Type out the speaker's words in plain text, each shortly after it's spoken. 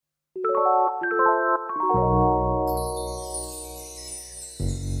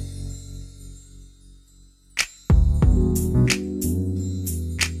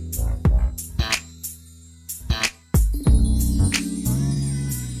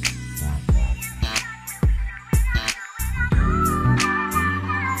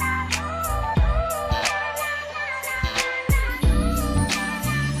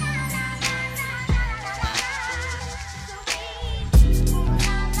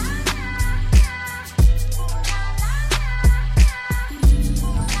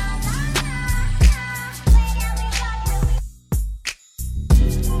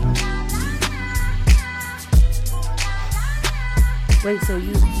Wait, so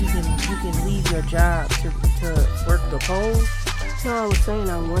you can leave your job to work the polls? No, I was saying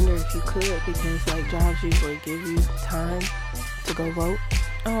I wonder if you could, because like jobs usually give you time to go vote.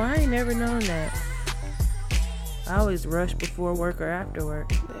 Oh, I ain't never known that. I always rush before work or after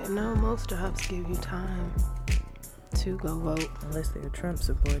work. No, most jobs give you time to go vote. Unless they're a Trump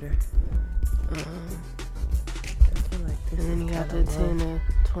supporter. I feel like this and then you have to attend a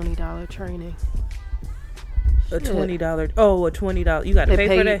 $20 training. A $20. Oh, a $20. You got to pay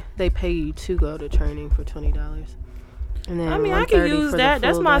for that? They pay you to go to training for $20. And then I mean, I can use that.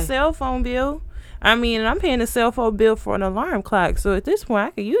 That's my cell phone bill. I mean, I'm paying a cell phone bill for an alarm clock. So at this point,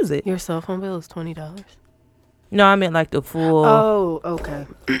 I can use it. Your cell phone bill is $20? No, I meant like the full. Oh, okay.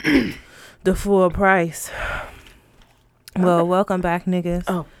 The full price. Well, welcome back, niggas.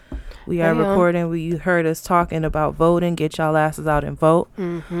 Oh. We are recording. You heard us talking about voting. Get y'all asses out and vote.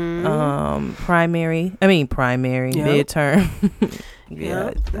 Mm-hmm. Primary, midterm.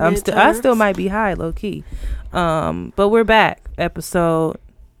 Yeah, I still might be high, low key. But we're back. Episode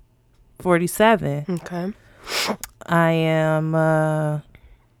 47. Okay. I am.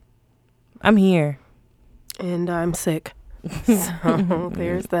 I'm here. And I'm sick. So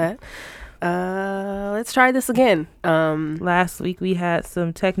there's that. Let's try this again. Last week we had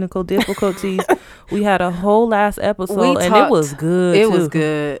some technical difficulties. We had a whole last episode and it was good. It was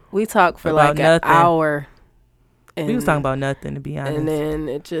good. We talked for about like an hour. We was talking about nothing, to be honest. And then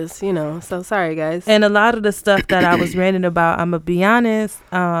it just, so sorry guys. And a lot of the stuff that I was ranting about, I'm gonna be honest,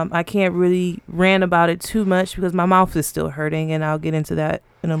 I can't really rant about it too much because my mouth is still hurting, and I'll get into that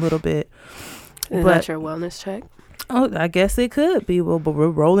in a little bit. Is that your wellness check? Oh, I guess it could be. Well, but we're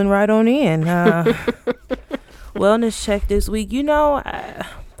rolling right on in. Wellness check this week.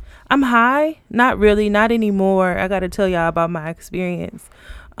 I'm high. Not really. Not anymore. I got to tell y'all about my experience.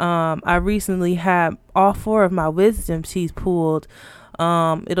 I recently had all 4 of my wisdom teeth pulled.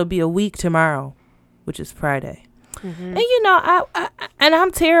 It'll be a week tomorrow, which is Friday. Mm-hmm. And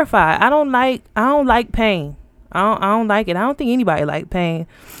I'm terrified. I don't like pain. I don't like it. I don't think anybody like pain.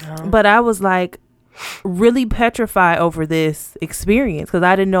 No. But I was like really petrified over this experience because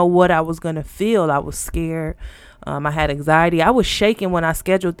I didn't know what I was going to feel. I was scared. I had anxiety. I was shaking when I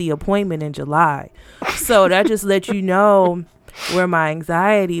scheduled the appointment in July. So that just let you know where my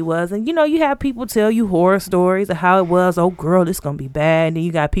anxiety was. And, you have people tell you horror stories of how it was. Oh, girl, this going to be bad. And then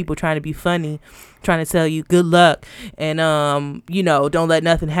you got people trying to be funny, trying to tell you good luck. And, don't let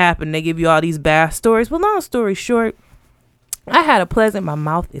nothing happen. They give you all these bad stories. Well, long story short, I had my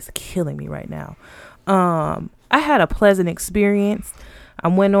mouth is killing me right now. I had a pleasant experience. I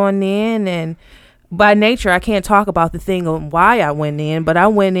went on in, and by nature, I can't talk about the thing on why I went in, but I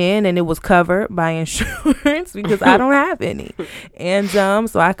went in and it was covered by insurance because I don't have any. And so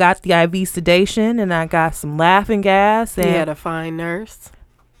I got the IV sedation and I got some laughing gas. And you had a fine nurse.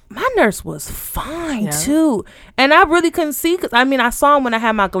 My nurse was fine too. And I really couldn't see because I saw him when I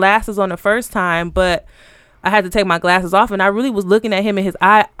had my glasses on the first time, but I had to take my glasses off, and I really was looking at him in his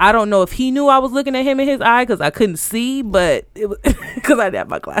eye. I don't know if he knew I was looking at him in his eye because I couldn't see, but it was because I had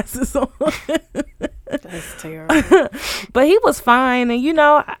my glasses on. That's terrible. But he was fine, and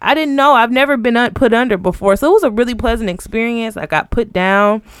I didn't know. I've never been put under before, so it was a really pleasant experience. I got put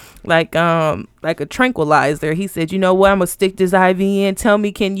down like a tranquilizer. He said, "You know what? I'm gonna stick this IV in. Tell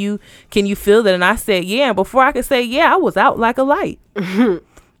me, can you feel that?" And I said, "Yeah." And before I could say yeah, I was out like a light.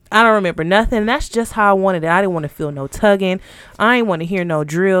 I don't remember nothing. That's just how I wanted it. I didn't want to feel no tugging. I didn't want to hear no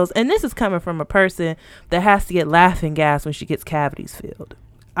drills. And this is coming from a person that has to get laughing gas when she gets cavities filled.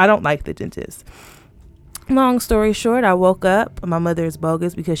 I don't like the dentist. Long story short, I woke up. My mother is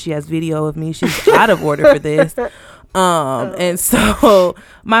bogus because she has video of me. She's out of order for this. And so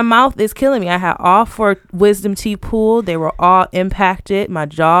my mouth is killing me. I had all 4 wisdom teeth pulled. They were all impacted. My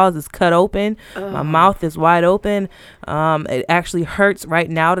jaws is cut open. My mouth is wide open. It actually hurts right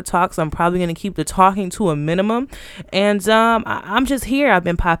now to talk, so I'm probably going to keep the talking to a minimum. And I'm just here. I've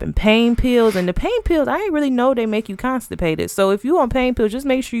been popping pain pills, and the pain pills, I didn't really know they make you constipated. So if you on pain pills, just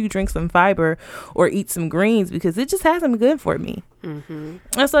make sure you drink some fiber or eat some greens, because it just hasn't been good for me. And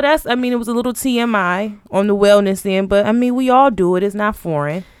so it was a little TMI on the wellness end, but I mean, we all do it. It's not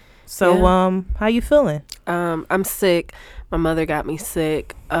foreign. So, how you feeling? I'm sick. My mother got me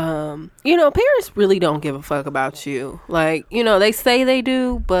sick. Parents really don't give a fuck about you. Like, they say they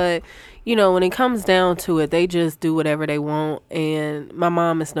do, but when it comes down to it, they just do whatever they want. And my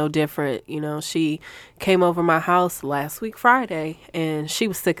mom is no different. She came over my house last week, Friday, and she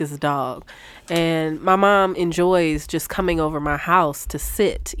was sick as a dog. And my mom enjoys just coming over my house to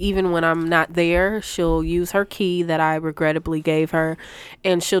sit. Even when I'm not there, she'll use her key that I regrettably gave her,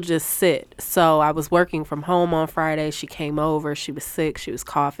 and she'll just sit. So I was working from home on Friday. She came over. She was sick. She was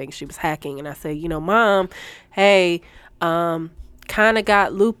coughing. She was hacking. And I said, Mom, hey, kind of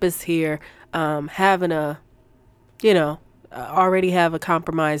got lupus here, having already have a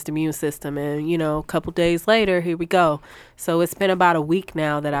compromised immune system, and a couple days later, here we go. So it's been about a week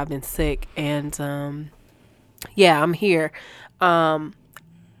now that I've been sick, and I'm here. And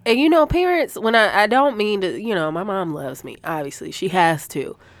parents, when I don't mean to, my mom loves me, obviously she has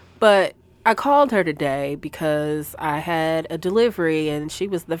to, but I called her today because I had a delivery, and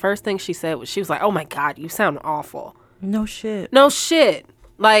the first thing she said was like, "Oh my God, you sound awful." No shit.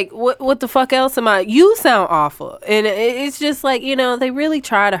 Like, what the fuck else am I? You sound awful. And it's just like, they really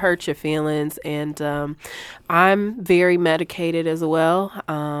try to hurt your feelings. And I'm very medicated as well.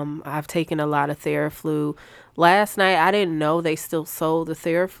 I've taken a lot of Theraflu. Last night, I didn't know they still sold the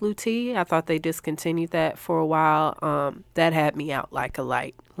Theraflu tea. I thought they discontinued that for a while. That had me out like a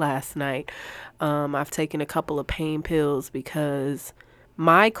light last night. I've taken a couple of pain pills because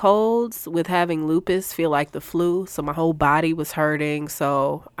my colds with having lupus feel like the flu, so my whole body was hurting.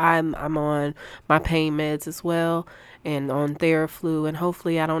 So I'm on my pain meds as well, and on Theraflu, and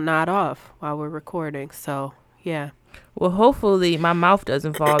hopefully I don't nod off while we're recording. So yeah. Well, hopefully my mouth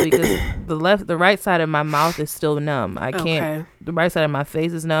doesn't fall, because the right side of my mouth is still numb. I can't. Okay. The right side of my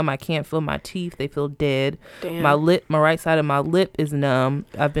face is numb. I can't feel my teeth; they feel dead. Damn. My right side of my lip is numb.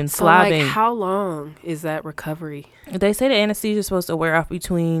 I've been slobbing. Like, how long is that recovery? They say the anesthesia is supposed to wear off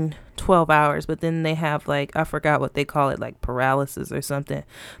between 12 hours, but then they have, like, I forgot what they call it, like paralysis or something,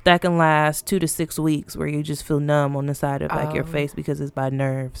 that can last 2 to 6 weeks, where you just feel numb on the side of like your face because it's by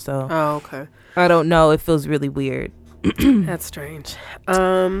nerve. So okay. I don't know. It feels really weird. That's strange.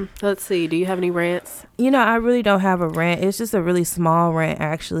 Let's see. Do you have any rants? I really don't have a rant. It's just a really small rant,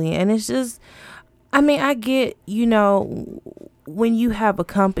 actually. And it's just, I get, when you have a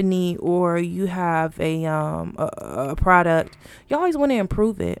company or you have a product, you always want to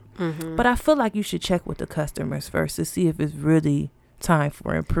improve it. Mm-hmm. But I feel like you should check with the customers first to see if it's really time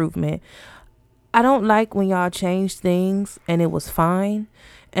for improvement. I don't like when y'all change things and it was fine,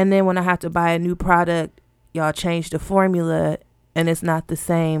 and then when I have to buy a new product, y'all change the formula and it's not the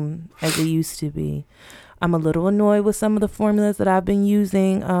same as it used to be. I'm a little annoyed with some of the formulas that I've been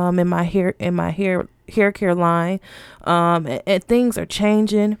using in my hair care line. And things are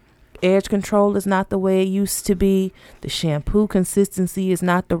changing. Edge control is not the way it used to be. The shampoo consistency is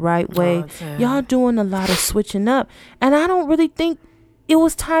not the right way. Y'all doing a lot of switching up, and I don't really think it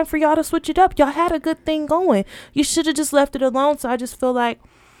was time for y'all to switch it up. Y'all had a good thing going. You should have just left it alone. So I just feel like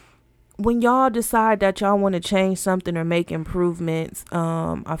when y'all decide that y'all want to change something or make improvements,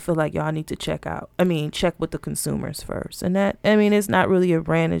 I feel like y'all need to check with the consumers first. And that, it's not really a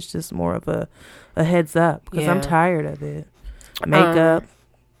rant. It's just more of a heads up, because I'm tired of it. Makeup,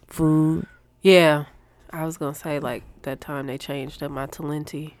 food. Yeah. I was going to say, like, that time they changed up my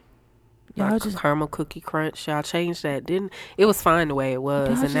Talenti. Y'all just caramel cookie crunch. Y'all changed that, didn't? It was fine the way it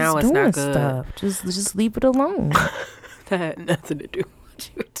was, and now it's not good. Stuff. Just leave it alone. That had nothing to do.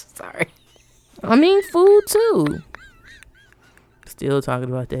 Sorry. Food too. Still talking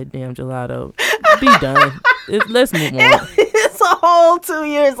about that damn gelato. Be done. Let's move on. It's a whole 2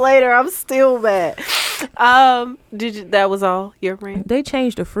 years later. I'm still mad. That was all your rant? They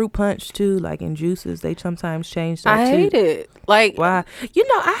changed the fruit punch too, like in juices. They sometimes change that too. I hate it. Like, why?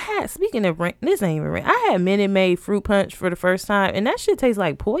 Speaking of rant, this ain't even rant. I had Minute Maid fruit punch for the first time, and that shit tastes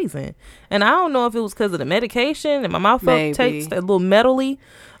like poison. And I don't know if it was because of the medication and my mouth tastes a little metally.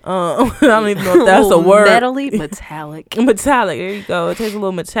 I don't even know if that's a word. Metallic. Metallic. There you go. It tastes a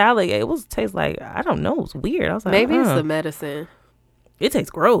little metallic. Tastes like, I don't know. It's weird. I was like, maybe it's the medicine. It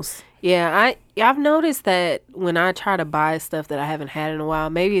tastes gross. Yeah, I've noticed that when I try to buy stuff that I haven't had in a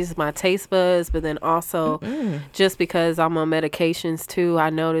while, maybe it's my taste buds, but then also just because I'm on medications too, I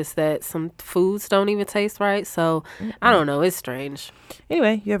noticed that some foods don't even taste right. So I don't know. It's strange.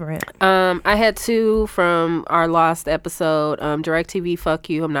 Anyway, you have a rant. I had 2 from our lost episode. DirecTV, fuck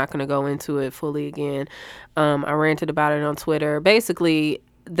you. I'm not going to go into it fully again. I ranted about it on Twitter. Basically,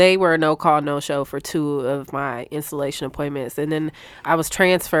 they were a no-call, no-show for 2 of my installation appointments. And then I was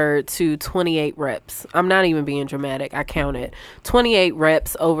transferred to 28 reps. I'm not even being dramatic. I counted 28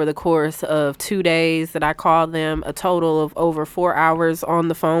 reps over the course of 2 days that I called them, a total of over 4 hours on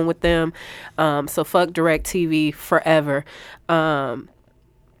the phone with them. So fuck DirecTV forever. And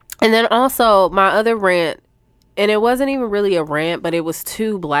then also my other rant, and it wasn't even really a rant, but it was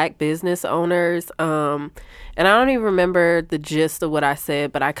 2 black business owners. And I don't even remember the gist of what I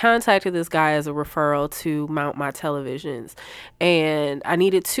said, but I contacted this guy as a referral to mount my televisions. And I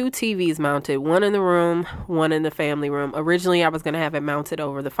needed 2 TVs mounted, one in the room, one in the family room. Originally, I was going to have it mounted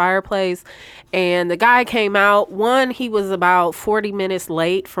over the fireplace. And the guy came out. One, he was about 40 minutes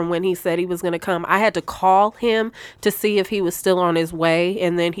late from when he said he was going to come. I had to call him to see if he was still on his way.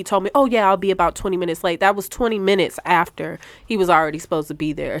 And then he told me, oh, yeah, I'll be about 20 minutes late. That was 20 minutes after he was already supposed to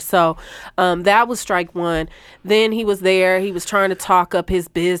be there. So that was strike one. Then he was there. He was trying to talk up his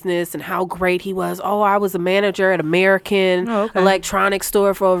business and how great he was. Oh, I was a manager at American Electronics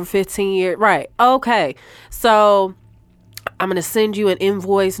Store for over 15 years. Right. Okay. So I'm going to send you an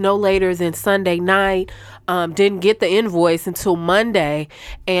invoice no later than Sunday night. Didn't get the invoice until Monday,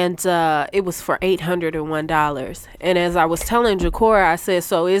 and it was for $801. And as I was telling Jakora, I said,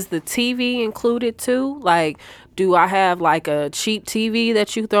 so is the TV included too? Like, do I have like a cheap TV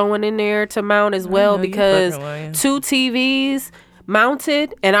that you throwing in there to mount as well? Because 2 TVs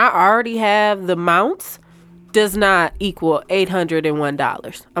mounted, and I already have the mounts, does not equal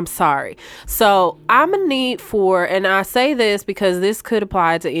 $801. I'm sorry. So I'm a need for, and I say this because this could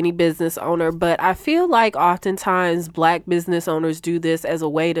apply to any business owner, but I feel like oftentimes black business owners do this as a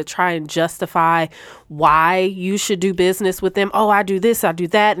way to try and justify why you should do business with them. Oh, I do this, I do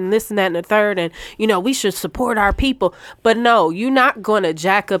that, and this and that and the third, and we should support our people. But no, you're not going to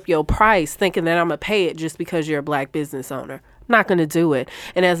jack up your price thinking that I'm going to pay it just because you're a black business owner. Not going to do it.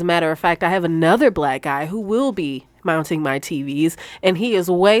 And as a matter of fact, I have another black guy who will be mounting my TVs, and he is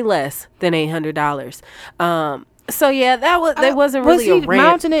way less than $800. So yeah, that wasn't really a rant. Was he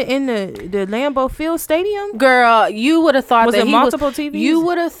mounting it in the Lambeau Field Stadium? Girl, you would have thought was that it multiple TVs? You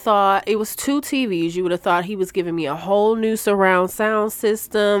would have thought it was 2 TVs. You would have thought he was giving me a whole new surround sound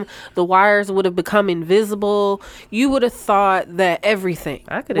system. The wires would have become invisible. You would have thought that everything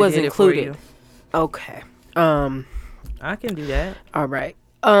was included. Okay. I can do that. All right.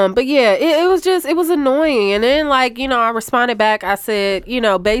 But yeah, it was annoying. And then I responded back. I said,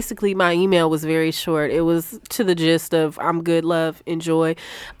 basically my email was very short. It was to the gist of I'm good, love, enjoy.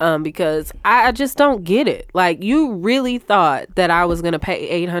 Because I just don't get it. Like, you really thought that I was going to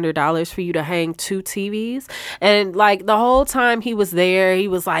pay $800 for you to hang 2 TVs. And the whole time he was there, he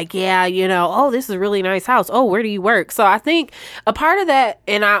was like, yeah, oh, this is a really nice house. Oh, where do you work? So I think a part of that,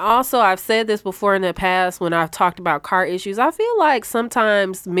 and I've said this before in the past when I've talked about car issues, I feel like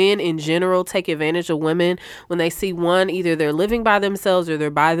sometimes men in general take advantage of women when they see one, either they're living by themselves or they're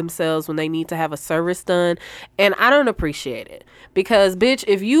by themselves when they need to have a service done. And I don't appreciate it because, bitch,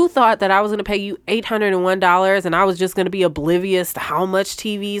 if you thought that I was going to pay you $801 and I was just going to be oblivious to how much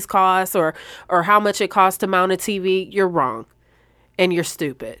TVs cost or how much it costs to mount a TV, you're wrong and you're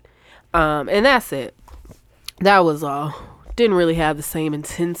stupid. And that's it. That was all. Didn't really have the same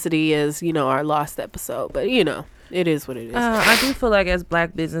intensity as, our lost episode, but it is what it is. I do feel like as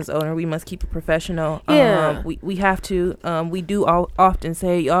black business owner, we must keep it professional. Yeah. We have to. We do often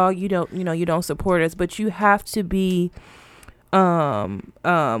say, "Oh, you don't support us," but you have to be. What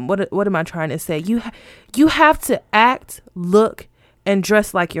am I trying to say? You have to act, look, and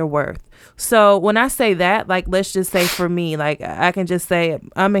dress like you're worth. So when I say that, let's just say for me, I can just say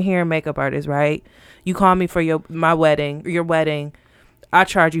I'm a hair and makeup artist, right? You call me for your wedding, I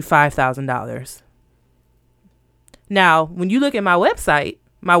charge you $5,000. Now, when you look at my website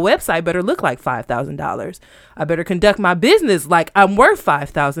better look like $5,000. I better conduct my business like I'm worth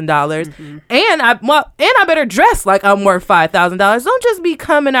 $5,000, mm-hmm. and I better dress like I'm worth $5,000. Don't just be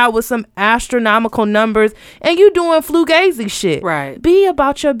coming out with some astronomical numbers and you doing fugazi shit. Right. Be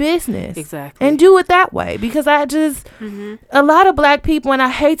about your business. Exactly. And do it that way, because a lot of black people, and I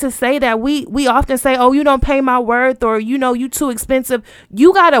hate to say that, we often say, oh, you don't pay my worth, or you too expensive.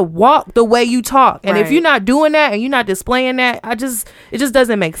 You gotta walk the way you talk, and if you're not doing that and you're not displaying that, it just doesn't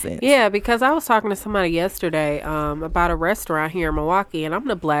doesn't make sense. Yeah, because I was talking to somebody yesterday about a restaurant here in Milwaukee, and I'm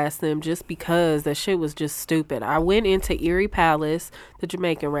gonna blast them just because that shit was just stupid. I went into Erie Palace, the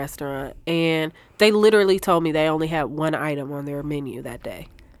Jamaican restaurant, and they literally told me they only had one item on their menu that day.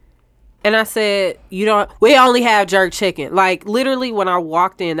 And I said, we only have jerk chicken. Like, literally, when I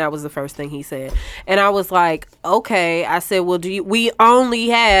walked in, that was the first thing he said. And I was like, okay. I said, well, we only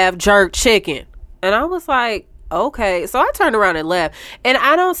have jerk chicken. And I was like, okay. So I turned around and left. And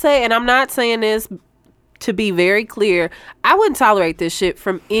I'm not saying this to be very clear, I wouldn't tolerate this shit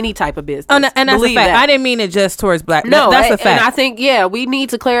from any type of business. And that's a fact. That. I didn't mean it just towards black. No, that's a fact. And I think, we need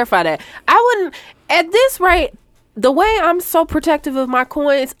to clarify that. I wouldn't, at this rate, the way I'm so protective of my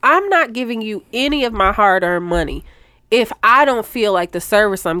coins, I'm not giving you any of my hard-earned money if I don't feel like the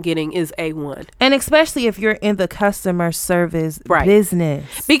service I'm getting is A1. And especially if you're in the customer service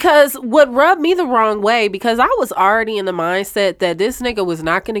business. Because what rubbed me the wrong way, because I was already in the mindset that this nigga was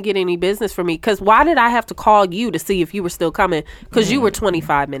not going to get any business from me. Because why did I have to call you to see if you were still coming? Because you were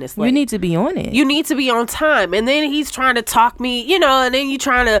 25 minutes late. You need to be on it. You need to be on time. And then he's trying to talk me, and then you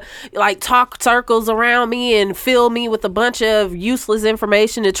trying to like talk circles around me and fill me with a bunch of useless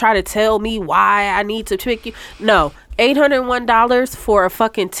information to try to tell me why I need to pick you. No. $801 for a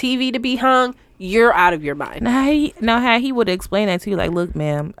fucking TV to be hung, you're out of your mind. How he would explain that to you, like, look,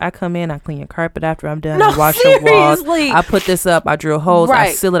 ma'am, I come in, I clean your carpet after I'm done, I wash your walls, I put this up, I drill holes,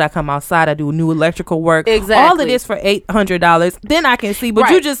 I seal it, I come outside, I do new electrical work. Exactly. All of this for $800. Then I can see,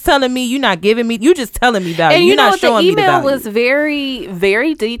 but you're just telling me, you're not giving me, you're just telling me value. And you're not showing me the value. The email was very,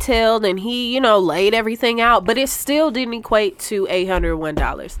 very detailed, and he, laid everything out, but it still didn't equate to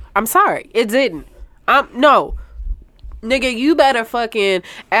 $801. I'm sorry, it didn't. No. Nigga, you better fucking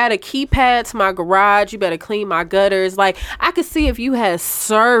add a keypad to my garage. You better clean my gutters. Like, I could see if you had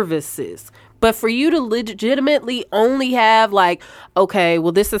services. But for you to legitimately only have, like, okay,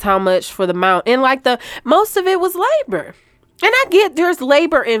 well, this is how much for the mount. And, like, most of it was labor. And I get there's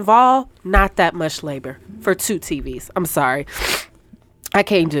labor involved. Not that much labor for 2 TVs. I'm sorry. I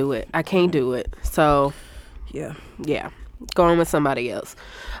can't do it. So, yeah. Going with somebody else.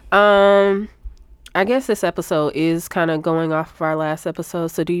 I guess this episode is kind of going off of our last episode.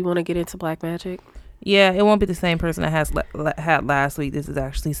 So do you want to get into Black Magic? Yeah, it won't be the same person that had last week. This is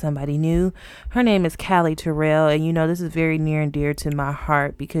actually somebody new. Her name is Callie Terrell. And, this is very near and dear to my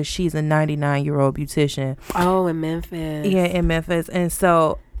heart because she's a 99-year-old beautician. Oh, in Memphis. Yeah, in Memphis. And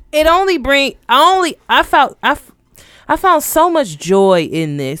so it I found so much joy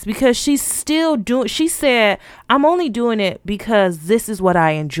in this because she said, I'm only doing it because this is what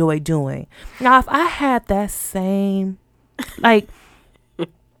I enjoy doing. Now, if I had that same, like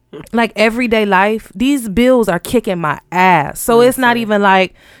everyday life, these bills are kicking my ass. So it's not even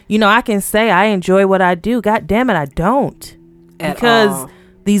like, I can say I enjoy what I do. God damn it, I don't. Because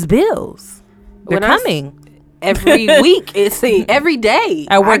these bills, they're coming. Every week, every day.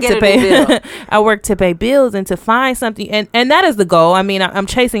 I work to pay bills and to find something, and that is the goal. I mean, I'm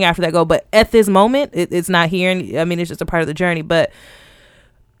chasing after that goal, but at this moment, it's not here. And I mean, it's just a part of the journey. But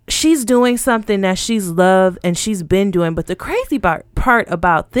she's doing something that she's loved and she's been doing. But the crazy part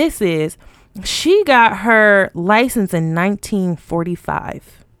about this is, she got her license in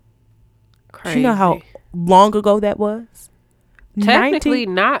 1945. Crazy. Do you know how long ago that was? Technically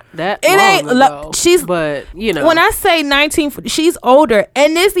not that long ago, but when I say 19, she's older,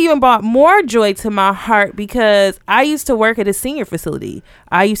 and this even brought more joy to my heart because I used to work at a senior facility.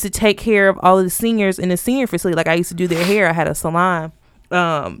 I used to take care of all of the seniors in the senior facility. Like, I used to do their hair. I had a salon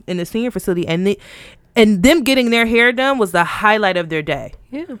in the senior facility, and them getting their hair done was the highlight of their day.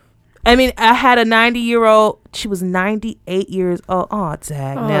 Yeah. I mean, I had a 90-year-old. She was 98 years old. Oh,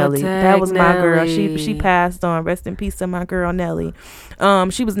 Nelly. That was my girl. She passed on. Rest in peace to my girl, Nelly.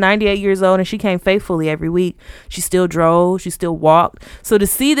 She was 98 years old, and she came faithfully every week. She still drove. She still walked. So to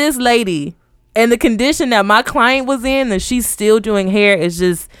see this lady and the condition that my client was in, and she's still doing hair, is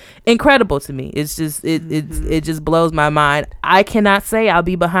just incredible to me. It's just it just blows my mind. I cannot say I'll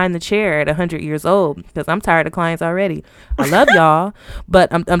be behind the chair at 100 years old because I'm tired of clients already. I love y'all, but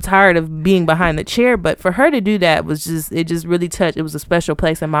I'm tired of being behind the chair. But for her to do that was just really touched. It was a special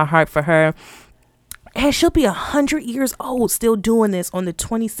place in my heart for her. And she'll be 100 years old still doing this on the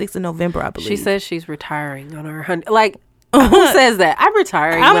 26th of November, I believe. She says she's retiring on her 100. Like, who says that? I'm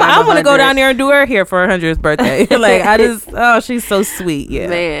retiring. I want to go down there and do her hair for her 100th birthday. Like, she's so sweet. Yeah,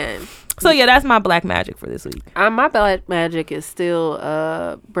 man. So yeah, that's my black magic for this week. My black magic is still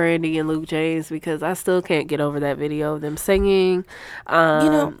Brandy and Luke James, because I still can't get over that video of them singing.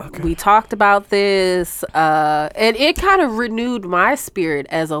 We talked about this, and it kind of renewed my spirit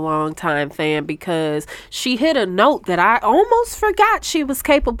as a longtime fan, because she hit a note that I almost forgot she was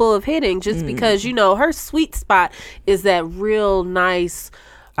capable of hitting, just because, you know, her sweet spot is that real nice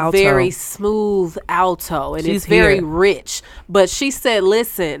alto. Very smooth alto, and it's very rich. But she said,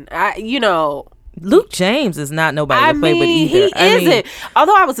 listen, Luke James is not nobody to play with either. He isn't.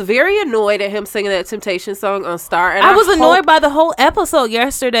 Although I was very annoyed at him singing that Temptation song on Star. And I was annoyed by the whole episode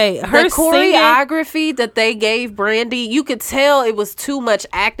yesterday. Her choreography that they gave Brandy, you could tell it was too much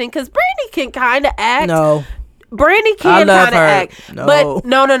acting, because Brandy can kind of act. No. Brandy can kind of act. No. But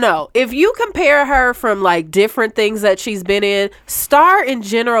no. If you compare her from like different things that she's been in, Star in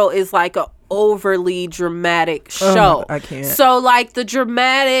general is like a overly dramatic show. I can't. So like the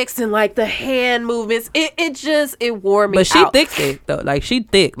dramatics and like the hand movements, it wore me out. But she thick though. Like she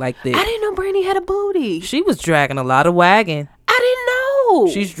thick like this. I didn't know Brandy had a booty. She was dragging a lot of wagon. I didn't know.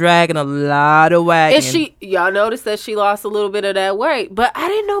 She's dragging a lot of wagon. And y'all noticed that she lost a little bit of that weight, but I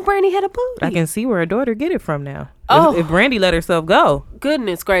didn't know Brandy had a booty. I can see where her daughter get it from now. Oh, if Brandy let herself go.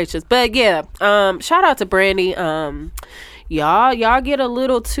 Goodness gracious. But yeah, shout out to Brandy. Y'all get a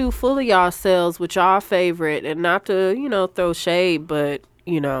little too full of yourselves with y'all favorite, and not to, throw shade, but,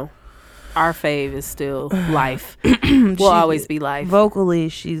 our fave is still life. Will always be life. Vocally,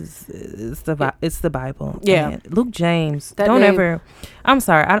 it's the Bible. Yeah. And Luke James. I'm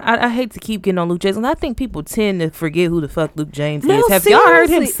sorry. I hate to keep getting on Luke James, and I think people tend to forget who the fuck Luke James is. Have y'all heard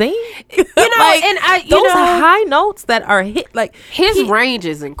him sing? Those high notes that are hit, like his range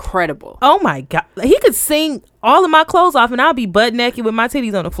is incredible. Oh my God, he could sing all of my clothes off, and I'll be butt naked with my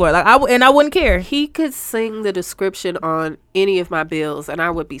titties on the floor, I wouldn't care. He could sing the description on any of my bills, and I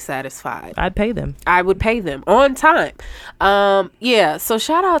would be satisfied. I'd pay them. I would pay them on time. So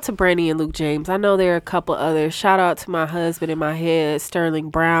shout out to Brandy and Luke James. I know there are a couple others. Shout out to my husband in my head, Sterling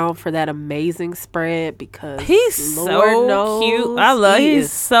Brown, for that amazing spread, because he's Lord knows, cute. I love.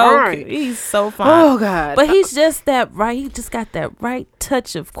 He's so cute. He's so fine. Oh God! But he's just that right. He just got that right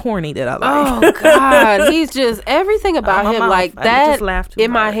touch of corny that I like. Oh God! He's just everything about him like that. I just laughed too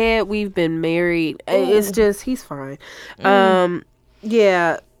in hard. My head, we've been married. Ooh. It's just he's fine.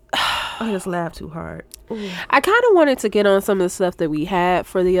 Yeah. I just laughed too hard. Ooh. I kind of wanted to get on some of the stuff that we had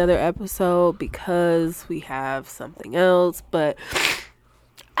for the other episode, because we have something else, but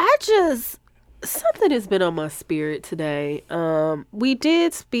something has been on my spirit today. We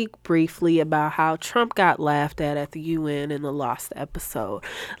did speak briefly about how Trump got laughed at the UN in the Lost episode.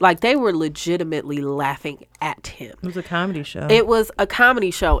 Like, they were legitimately laughing at him. It was a comedy show. It was a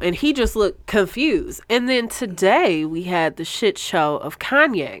comedy show, and he just looked confused. And then today we had the shit show of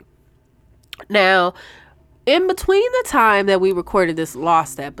Kanye. Now, in between the time that we recorded this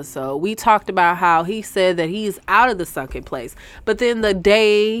Lost episode, we talked about how he said that he's out of the sunken place. But then the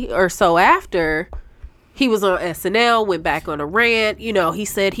day or so after, he was on SNL, went back on a rant. He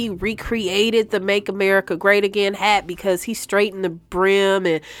said he recreated the Make America Great Again hat because he straightened the brim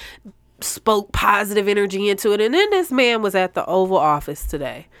and spoke positive energy into it. And then this man was at the Oval Office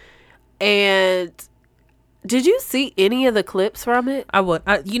today. And did you see any of the clips from it? I would.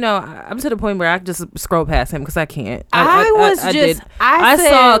 I'm to the point where I just scroll past him because I can't. I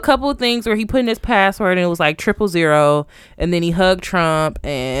saw a couple of things where he put in his password and it was like 000, and then he hugged Trump,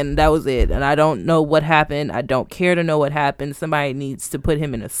 and that was it. And I don't know what happened. I don't care to know what happened. Somebody needs to put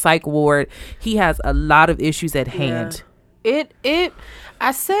him in a psych ward. He has a lot of issues at hand. I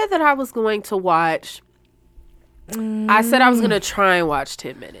said that I was going to watch. I said I was going to try and watch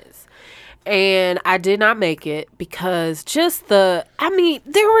 10 minutes. And I did not make it because there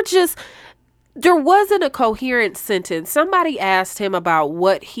wasn't a coherent sentence. Somebody asked him about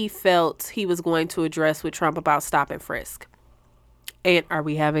what he felt he was going to address with Trump about stop and frisk. And are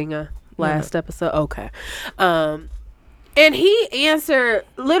we having a last episode? Okay. And he answered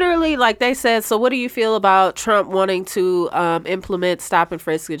literally like they said, so what do you feel about Trump wanting to implement stop and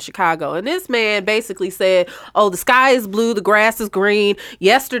frisk in Chicago? And this man basically said, oh, the sky is blue, the grass is green.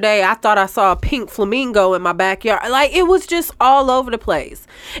 Yesterday, I thought I saw a pink flamingo in my backyard. Like, it was just all over the place.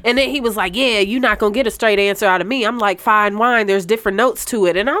 And then he was like, yeah, you're not going to get a straight answer out of me. I'm like, fine wine. There's different notes to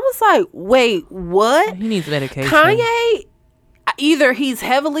it. And I was like, wait, what? He needs medication. Kanye, either he's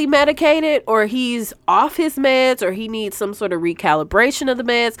heavily medicated or he's off his meds or he needs some sort of recalibration of the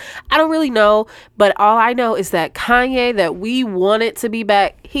meds. I don't really know. But all I know is that Kanye that we wanted to be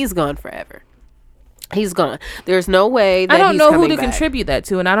back, he's gone forever. He's gone. There's no way that I don't know who to back. contribute that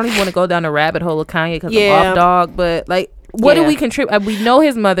to. And I don't even want to go down the rabbit hole of Kanye because I'm off dog. But like, What do we contribute? We know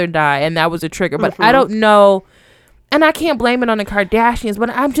his mother died, and that was a trigger, but Mm-hmm. I don't know. And I can't blame it on the Kardashians, but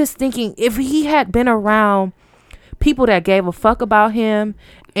I'm just thinking if he had been around people that gave a fuck about him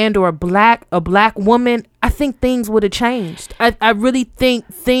and or a black woman, I think things would have changed. I really think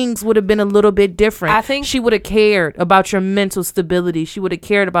things would have been a little bit different. I think she would have cared about your mental stability. She would have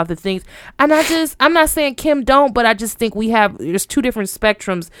cared about the things. And I'm not saying Kim don't, but I just think there's two different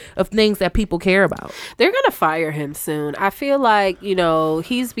spectrums of things that people care about. They're going to fire him soon. I feel like,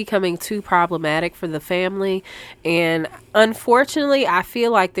 he's becoming too problematic for the family. And unfortunately, I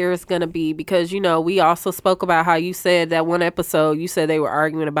feel like there's going to be, because, we also spoke about how you said that one episode, you said they were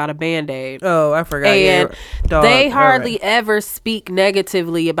arguing about a Band-Aid. Oh, I forgot. And they hardly ever speak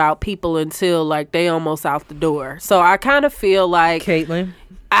negatively about people until like they almost out the door. So I kind of feel like Caitlyn,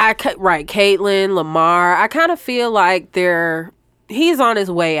 Lamar, I kind of feel like he's on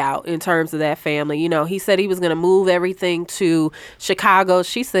his way out in terms of that family. He said he was going to move everything to Chicago.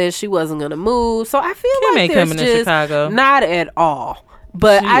 She said she wasn't going to move. So I feel Kim like ain't there's coming to just Chicago. not at all.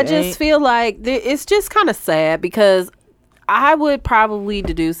 But She I just ain't. feel like it's just kind of sad because I would probably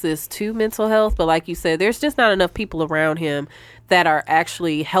deduce this to mental health, but like you said, there's just not enough people around him that are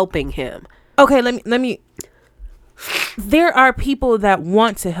actually helping him. Okay, let me. There are people that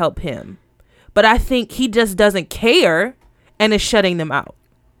want to help him, but I think he just doesn't care and is shutting them out.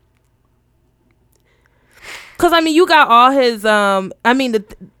 Because, you got all his,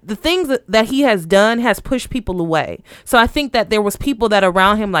 the things that he has done has pushed people away. So I think that there was people that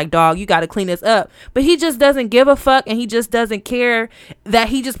around him like, dog, you got to clean this up. But he just doesn't give a fuck, and he just doesn't care that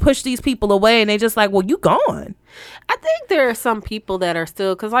he just pushed these people away, and they just like, well, you gone. I think there are some people that are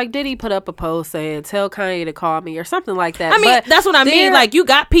still, because like Diddy put up a post saying, tell Kanye to call me or something like that. But that's what I mean. Like, you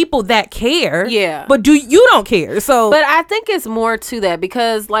got people that care. Yeah. But you don't care. So. But I think it's more to that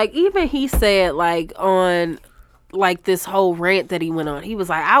because like even he said like on like this whole rant that he went on, he was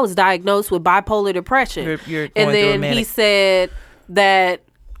like, I was diagnosed with bipolar depression. You're and then he said that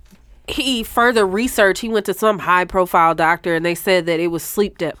he further researched, he went to some high profile doctor and they said that it was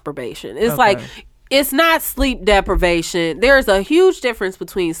sleep deprivation. It's like, it's not sleep deprivation. There's a huge difference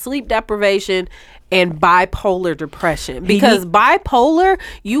between sleep deprivation and bipolar depression, because bipolar,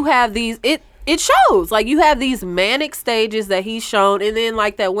 you have these, it shows like you have these manic stages that he's shown, and then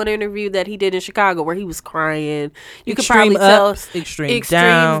like that one interview that he did in Chicago where he was crying, you could probably tell extreme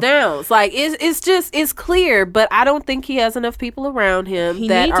downs. Like it's clear, but I don't think he has enough people around him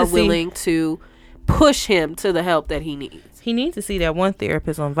that are willing to push him to the help that he needs. He needs to see that one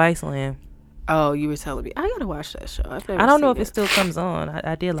therapist on Viceland. Oh, you were telling me. I gotta watch that show. I don't know if it still comes on.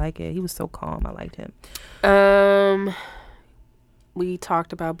 I did like it. He was so calm. I liked him. We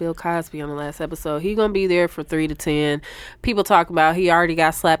talked about Bill Cosby on the last episode. He's gonna be there for 3 to 10. People talk about he already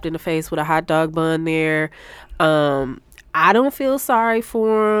got slapped in the face with a hot dog bun there. I don't feel sorry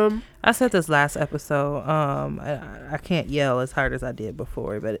for him. I said this last episode. I can't yell as hard as I did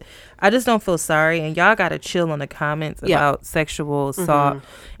before, but I just don't feel sorry. And y'all gotta chill on the comments about sexual assault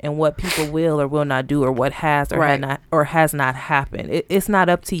and what people will or will not do, or what has or has not happened. It's not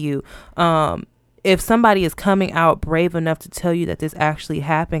up to you. If somebody is coming out brave enough to tell you that this actually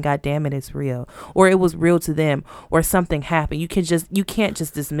happened, God damn it, it's real, or it was real to them, or something happened. You can't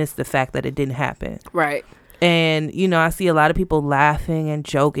just dismiss the fact that it didn't happen. Right. And, I see a lot of people laughing and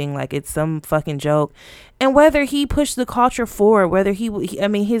joking like it's some fucking joke. And whether he pushed the culture forward, whether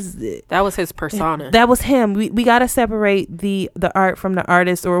that was his persona. That was him. We got to separate the art from the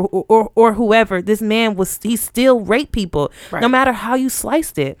artist or whoever. This man he still raped people, no matter how you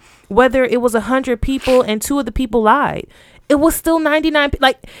sliced it. Whether it was 100 people and 2 of the people lied, it was still 99.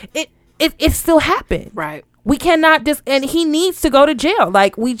 Like it still happened. Right. We cannot and he needs to go to jail.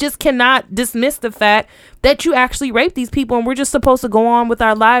 Like, we just cannot dismiss the fact that you actually raped these people, and we're just supposed to go on with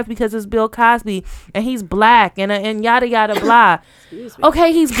our lives because it's Bill Cosby and he's black and yada yada blah.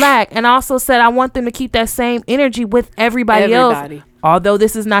 Okay, he's black, and I also said I want them to keep that same energy with everybody else. Although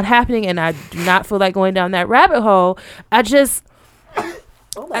this is not happening, and I do not feel like going down that rabbit hole. I just.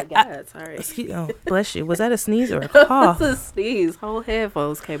 Oh my God! Sorry. Excuse. Oh, bless you. Was that a sneeze or a cough? It was a sneeze. Whole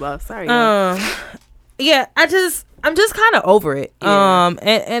headphones came off. Sorry. Yeah, I'm just kind of over it. Yeah.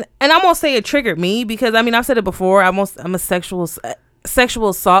 And I'm gonna say it triggered me because I've said it before. I'm a sexual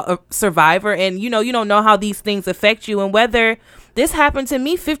assault survivor, and you don't know how these things affect you, and whether this happened to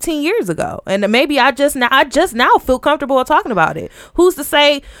me 15 years ago, and maybe I just now feel comfortable talking about it. Who's to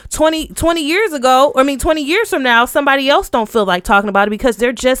say 20 years ago, 20 years from now, somebody else don't feel like talking about it because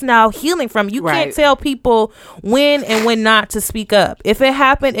they're just now healing from it. You can't tell people when and when not to speak up. If it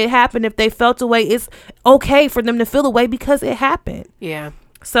happened, it happened. If they felt a way, it's okay for them to feel a way because it happened. Yeah.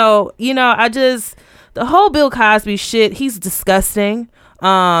 So, you know, the whole Bill Cosby shit, he's disgusting.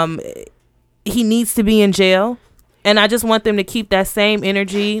 He needs to be in jail. And I just want them to keep that same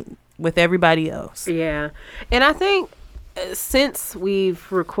energy with everybody else. Yeah. And I think since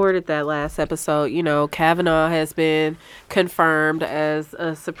we've recorded that last episode, you know, Kavanaugh has been confirmed as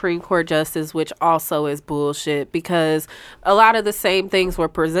a Supreme Court justice, which also is bullshit because a lot of the same things were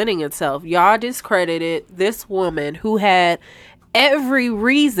presenting itself. Y'all discredited this woman who had every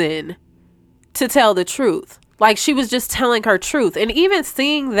reason to tell the truth. Like, she was just telling her truth. And even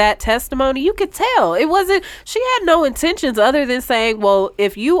seeing that testimony, you could tell she had no intentions other than saying, well,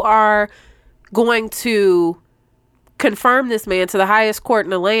 if you are going to confirm this man to the highest court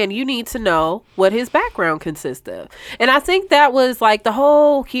in the land, you need to know what his background consists of. And I think that was like the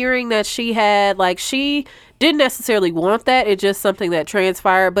whole hearing that she had, like, she didn't necessarily want that. It's just something that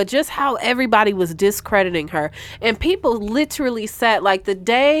transpired, but just how everybody was discrediting her. And people literally sat, like, the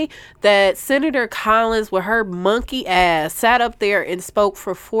day that Senator Collins with her monkey ass sat up there and spoke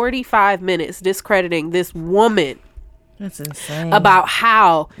for 45 minutes discrediting this woman. That's insane. About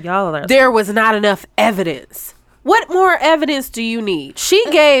how y'all there was not enough evidence. What more evidence do you need? She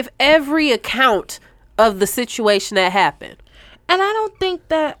gave every account of the situation that happened. And I don't think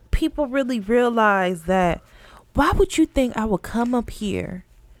that people really realize that. Why would you think I would come up here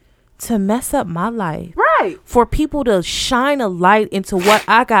to mess up my life? Right. For people to shine a light into what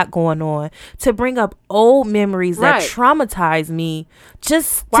I got going on, to bring up old memories that traumatize me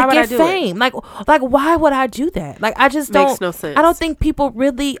just to get fame. Like, why would I do that? Like, I just don't. Makes no sense. I don't think people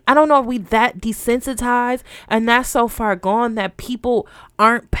really, I don't know, are we that desensitized and that's so far gone that people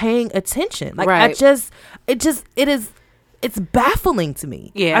aren't paying attention? Like, it's baffling to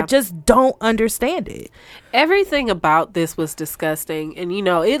me. Yeah. I just don't understand it. Everything about this was disgusting. And, you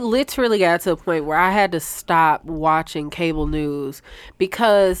know, it literally got to a point where I had to stop watching cable news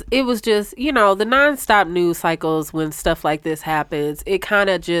because it was just, you know, the nonstop news cycles when stuff like this happens, it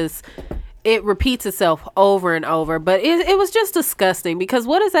kind of just, it repeats itself over and over. But it was just disgusting because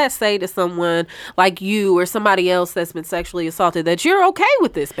what does that say to someone like you or somebody else that's been sexually assaulted that you're okay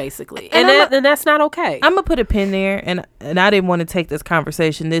with this, basically? And that's not okay. I'm going to put a pin there, and I didn't want to take this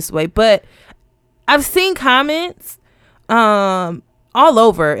conversation this way, but I've seen comments all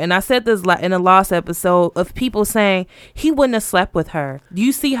over, and I said this in the last episode, of people saying he wouldn't have slept with her.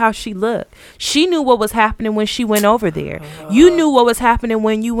 You see how she looked. She knew what was happening when she went over there. You knew what was happening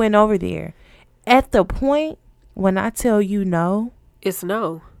when you went over there. At the point when I tell you no, it's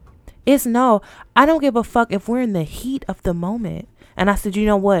no. It's no. I don't give a fuck if we're in the heat of the moment. And I said, you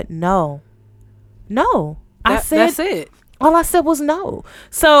know what? No. That's it. All I said was no.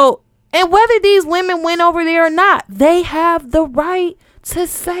 So, and whether these women went over there or not, they have the right to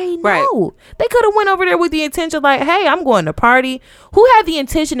say no. Right. They could have went over there with the intention like, hey, I'm going to party. Who had the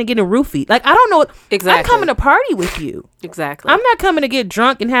intention of getting roofied? Like, I don't know. Exactly. I'm coming to party with you. Exactly. I'm not coming to get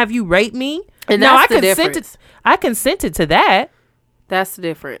drunk and have you rape me. And that's the difference. I consented to that. That's the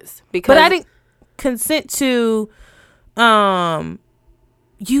difference. Because, but I didn't consent to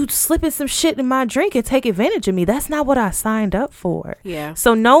you slipping some shit in my drink and take advantage of me. That's not what I signed up for. Yeah.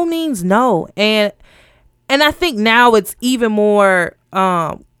 So no means no. And I think now it's even more,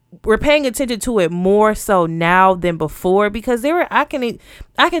 we're paying attention to it more so now than before, because I can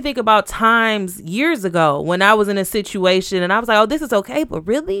think about times years ago when I was in a situation and I was like, oh, this is okay. But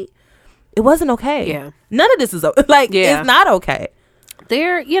really, it wasn't okay. Yeah. None of this is like, it's not okay.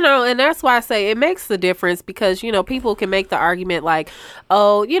 There, you know, and that's why I say it makes the difference because, you know, people can make the argument like,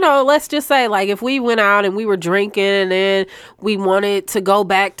 oh, you know, let's just say like if we went out and we were drinking and then we wanted to go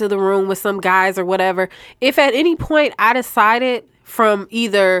back to the room with some guys or whatever. If at any point I decided from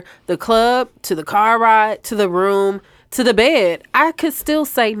either the club to the car ride to the room to the bed, I could still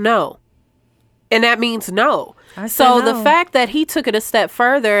say no. And that means no. So the fact that he took it a step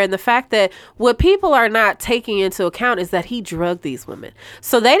further and the fact that what people are not taking into account is that he drugged these women.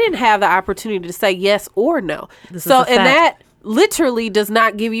 So they didn't have the opportunity to say yes or no. So, and that literally does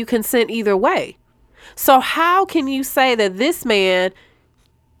not give you consent either way. So how can you say that this man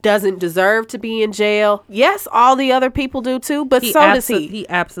doesn't deserve to be in jail? Yes, all the other people do too, but so does he. He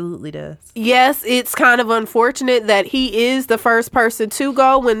absolutely does. Yes, it's kind of unfortunate that he is the first person to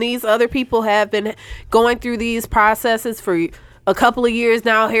go when these other people have been going through these processes for a couple of years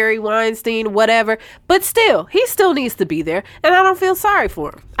now, Harry Weinstein, whatever. But still, he still needs to be there, and I don't feel sorry for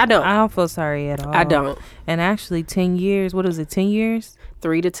him. I don't feel sorry at all. I don't. And actually, 10 years, what is it, 10 years?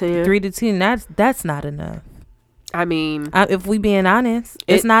 3 to 10. 3 to 10, that's not enough. I mean, if we being honest,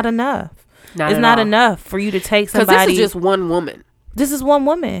 it's not enough. It's not enough for you to take somebody. Because this is just one woman. This is one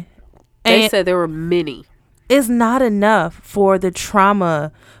woman. They said there were many. is not enough for the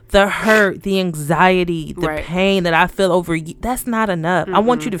trauma, the hurt, the anxiety, the pain that I feel over you. That's not enough. I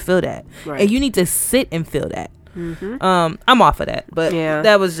want you to feel that. And you need to sit and feel that. I'm off of that, but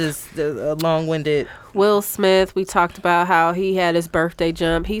that was just a long-winded. Will Smith, we talked about how he had his birthday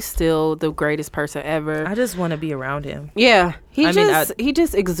jump. He's still the greatest person ever. I just want to be around him. Yeah, he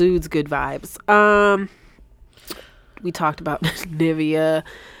just exudes good vibes. We talked about Nivea.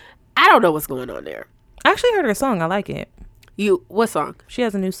 I don't know what's going on there. I actually heard her song. I like it. What song? She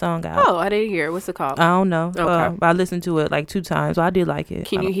has a new song out. Oh, I didn't hear it. What's it called? I don't know. Okay. I listened to it like 2 times. So I did like it.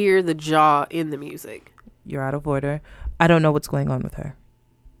 Can you hear the jaw in the music? You're out of order. I don't know what's going on with her.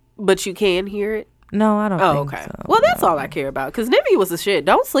 But you can hear it? No, I don't think okay. so. Well, that's all I care about. Because Nivea was the shit.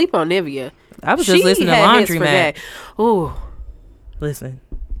 Don't sleep on Nivea. I was just listening to Laundromat. Ooh. Listen.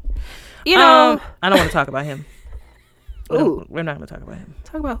 You know. I don't want to talk about him. Ooh. We're not going to talk about him.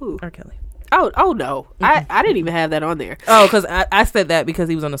 Talk about who? R. Kelly. Oh no. I didn't even have that on there. Oh, because I said that because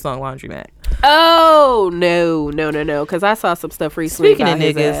he was on the song Laundromat. Oh, no. Because I saw some stuff recently Speaking of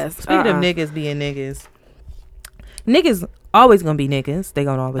niggas being niggas always gonna be niggas. They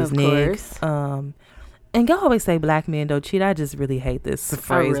gonna always nig. And y'all always say black men don't cheat. I just really hate this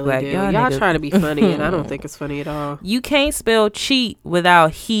phrase. I really do. Y'all trying to be funny, and I don't think it's funny at all. You can't spell cheat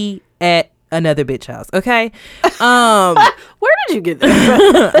without he at another bitch house. Okay. Where did you get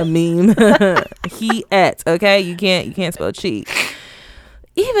that? A meme. He at. Okay. You can't spell cheat.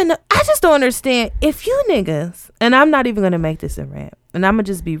 Even I just don't understand if you niggas, and I'm not even gonna make this a rant, and I'm gonna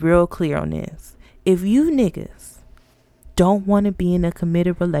just be real clear on this. If you niggas don't want to be in a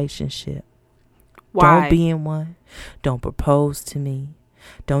committed relationship, why? Don't be in one. Don't propose to me.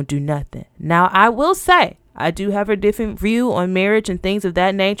 Don't do nothing. Now, I will say, I do have a different view on marriage and things of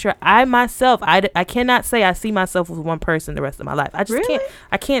that nature. I myself, I cannot say I see myself with one person the rest of my life. I just can't.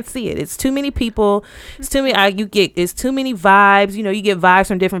 I can't see it. It's too many people. It's too many. It's too many vibes. You know, you get vibes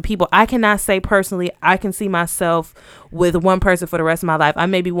from different people. I cannot say personally I can see myself with one person for the rest of my life. I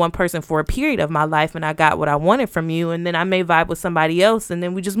may be one person for a period of my life, and I got what I wanted from you, and then I may vibe with somebody else, and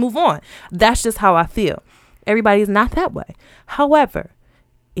then we just move on. That's just how I feel. Everybody is not that way. However,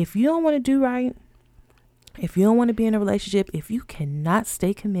 if you don't want to do right, if you don't want to be in a relationship, if you cannot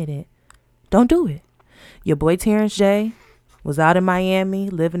stay committed, don't do it. Your boy Terrence J was out in Miami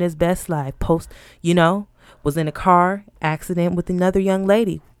living his best life. Was in a car accident with another young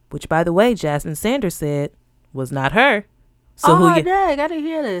lady, which, by the way, Jasmine Sanders said was not her. So dang, I didn't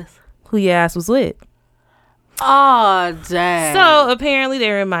hear this. Who your ass was with? Oh, dang. So apparently they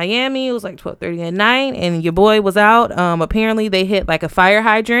were in Miami. It was like 12:30 at night, and your boy was out. Apparently they hit like a fire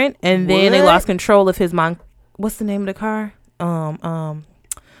hydrant, and then they lost control of his what's the name of the car? I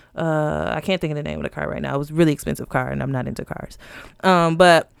can't think of the name of the car right now. It was a really expensive car, and I'm not into cars.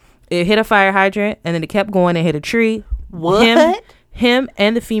 But it hit a fire hydrant, and then it kept going and hit a tree. What? Him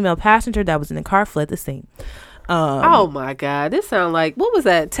and the female passenger that was in the car fled the scene. Oh my God, this sounds like, what was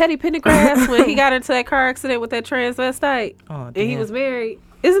that, Teddy Pendergrass when he got into that car accident with that transvestite and he was married?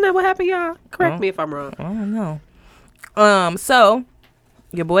 Isn't that what happened, y'all? Correct me if I'm wrong. I don't know. So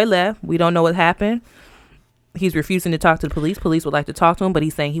your boy left. We don't know what happened. He's refusing to talk to the police. Police would like to talk to him, but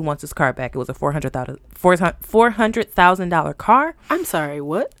he's saying he wants his car back. It was a $400,000 car. I'm sorry,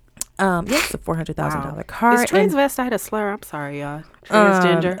 what? Yes, a $400,000 car. Is transvestite a slur? I'm sorry, y'all.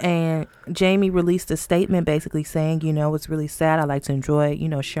 Transgender. And Jamie released a statement basically saying, it's really sad. I like to enjoy,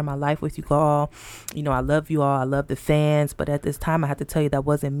 share my life with you all. I love you all. I love the fans. But at this time, I have to tell you that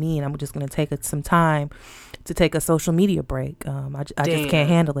wasn't me. And I'm just going to take some time to take a social media break. I just can't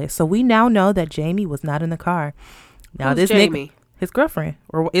handle it. So we now know that Jamie was not in the car. Now Who's this Jamie? nigga, his girlfriend,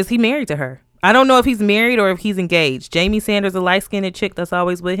 or is he married to her? I don't know if he's married or if he's engaged. Jamie Sanders, a light-skinned chick that's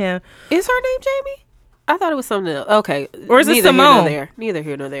always with him. Is her name Jamie? I thought it was something else. Okay. Or is it Simone? Neither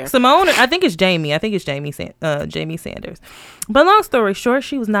here nor there. Simone, I think it's Jamie. I think it's Jamie Sanders. But long story short,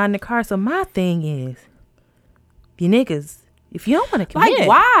 she was not in the car. So my thing is, you niggas, if you don't want to commit, like,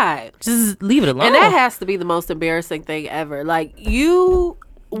 why? Just leave it alone. And that has to be the most embarrassing thing ever. Like,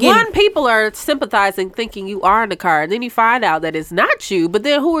 people are sympathizing thinking you are in the car, and then you find out that it's not you, but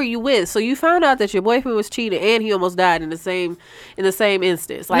then who are you with? So you found out that your boyfriend was cheating and he almost died in the same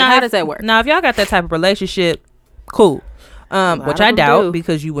instance. Like, how does that work? Now, if y'all got that type of relationship, cool. Which I doubt,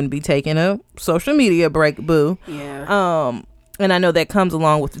 because you wouldn't be taking a social media break, boo. Yeah. And I know that comes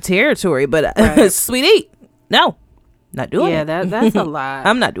along with the territory, but right. Sweetie, no, not doing it. Yeah, that's a lot.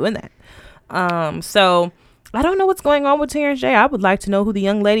 I'm not doing that. So I don't know what's going on with Terrence J. I would like to know who the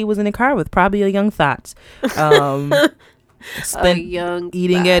young lady was in the car with. Probably a young thought.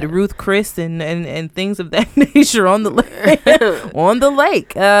 Eating at Ruth Chris and things of that nature on the lake. On the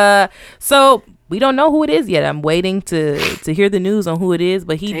lake. So We don't know who it is yet. I'm waiting to hear the news on who it is.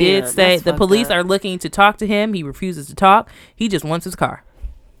 But he did say the police are looking to talk to him. He refuses to talk. He just wants his car.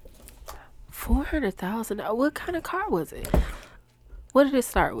 $400,000. What kind of car was it? What did it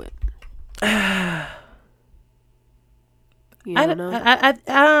start with? You don't know? What's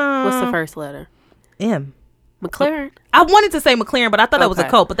the first letter? M. McLaren. I wanted to say McLaren, but I thought that was a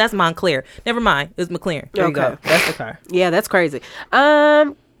Colt, but that's Montclair. Never mind. It was McLaren. There you go. That's the car. Yeah, that's crazy.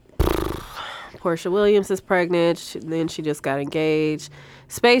 Portia Williams is pregnant. Then she just got engaged.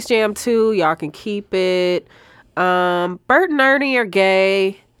 Space Jam 2, y'all can keep it. Bert and Ernie are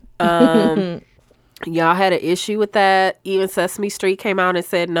gay. Y'all had an issue with that. Even Sesame Street came out and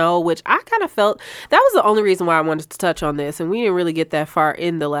said no, which I kind of felt that was the only reason why I wanted to touch on this. And we didn't really get that far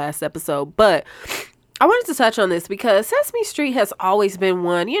in the last episode, but I wanted to touch on this because Sesame Street has always been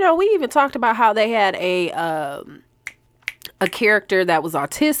one, you know, we even talked about how they had a character that was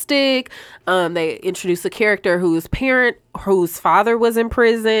autistic. They introduced a character whose father was in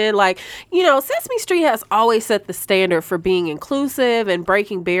prison. Like, you know, Sesame Street has always set the standard for being inclusive and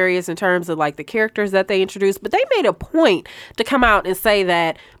breaking barriers in terms of like the characters that they introduced. But they made a point to come out and say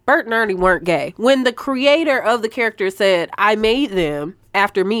that Bert and Ernie weren't gay when the creator of the character said, I made them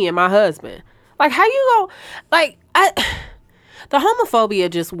after me and my husband. Like, how you go, like, the homophobia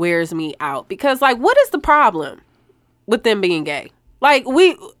just wears me out because, like, what is the problem with them being gay? Like,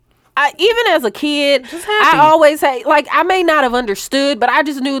 even as a kid, I always say, like, I may not have understood, but I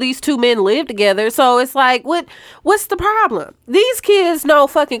just knew these two men lived together. So it's like, what's the problem? These kids know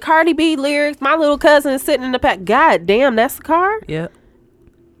fucking Cardi B lyrics. My little cousin is sitting in the back. God damn, that's the car? Yeah.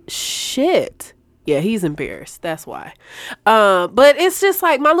 Shit. Yeah, he's embarrassed. That's why. But it's just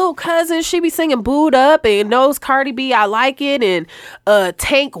like my little cousin, she be singing Booed Up and knows Cardi B, I Like It, and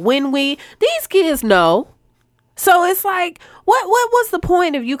Tank When We. These kids know. So it's like, what was the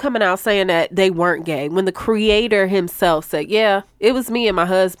point of you coming out saying that they weren't gay when the creator himself said, yeah, it was me and my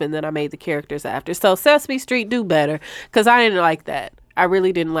husband that I made the characters after. So Sesame Street, do better, because I didn't like that. I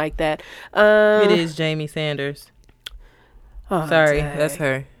really didn't like that. It is Jamie Sanders. Oh, sorry, dang. that's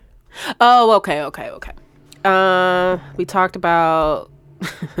her. Oh, okay. We talked about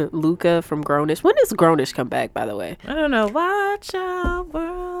Luca from Grownish. When does Grownish come back, by the way? I don't know. Watch out,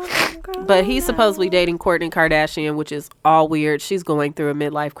 world. But he's supposedly dating Kourtney Kardashian, which is all weird. She's going through a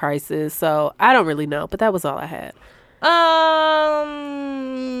midlife crisis, so I don't really know. But that was all I had.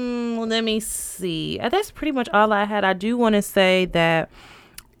 Let me see. That's pretty much all I had. I do want to say that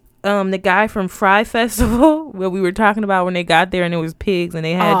the guy from Fry Festival, where we were talking about when they got there and it was pigs and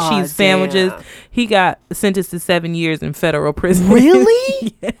they had cheese sandwiches, he got sentenced to 7 years in federal prison.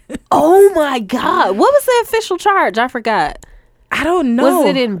 Really? Yes. Oh my God. What was the official charge? I forgot. I don't know. Was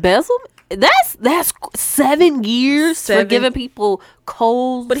it embezzlement? That's 7 years for giving people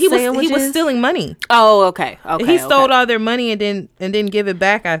cold sandwiches? He was stealing money. Oh, okay. He stole all their money and didn't give it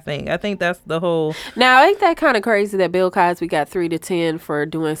back. I think that's the whole. Now, ain't that kind of crazy that Bill Cosby got 3 to 10 for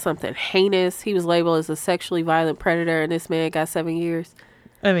doing something heinous? He was labeled as a sexually violent predator, and this man got 7 years.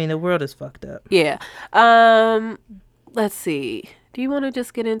 I mean, the world is fucked up. Yeah. Let's see. Do you want to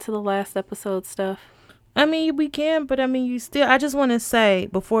just get into the last episode stuff? I mean, we can, but I mean, I just want to say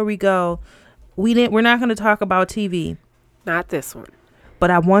before we go, we're not going to talk about TV. Not this one.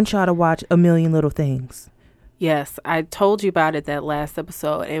 But I want y'all to watch A Million Little Things. Yes, I told you about it that last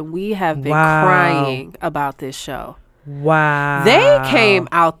episode, and we have been crying about this show. Wow. They came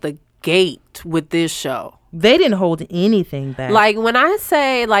out the gate with this show. They didn't hold anything back. Like, when I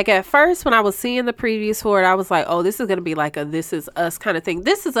say, like, at first, when I was seeing the previews for it, I was like, oh, this is going to be like a This Is Us kind of thing.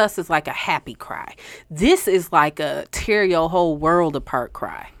 This Is Us is like a happy cry. This is like a tear your whole world apart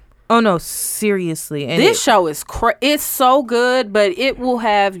cry. Oh, no, seriously. And this show is it's so good, but it will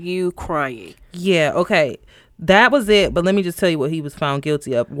have you crying. Yeah, okay. That was it, but let me just tell you what he was found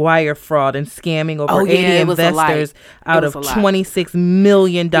guilty of. Wire fraud and scamming over 80 investors out of $26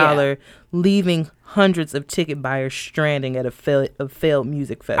 million, leaving hundreds of ticket buyers stranding at a failed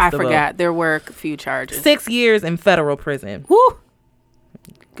music festival. I forgot. There were a few charges. 6 years in federal prison. Woo!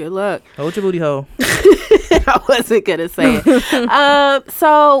 Good luck. Hold your booty hole. I wasn't going to say it.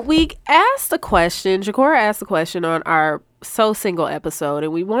 So we asked a question. Jakora asked a question on our So Single episode,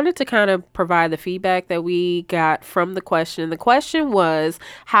 and we wanted to kind of provide the feedback that we got from the question. The question was,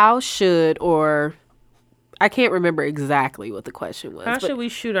 how should, or I can't remember exactly what the question was. How should we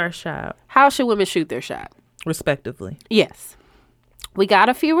shoot our shot? How should women shoot their shot? Respectively. Yes. We got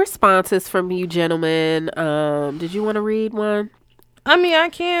a few responses from you gentlemen. Did you want to read one? I mean, I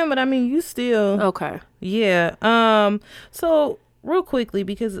can, but I mean, you still. Okay. Yeah. So real quickly,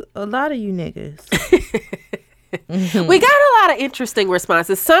 because a lot of you niggas We got a lot of interesting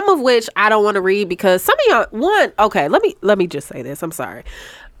responses, some of which I don't want to read because some of y'all, okay, let me just say this. I'm sorry.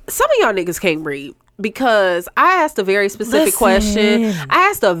 Some of y'all niggas can't read because I asked a very specific question. I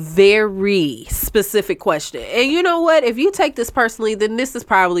asked a very specific question. And you know what? If you take this personally, then this is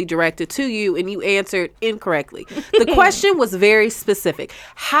probably directed to you and you answered incorrectly. The question was very specific.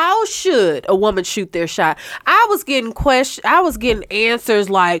 How should a woman shoot their shot? I was getting answers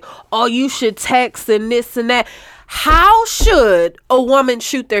like, oh, you should text and this and that. How should a woman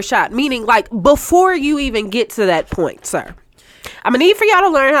shoot their shot? Meaning, like, before you even get to that point, sir. I'm gonna need for y'all to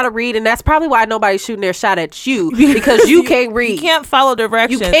learn how to read, and that's probably why nobody's shooting their shot at you, because you can't read. You can't follow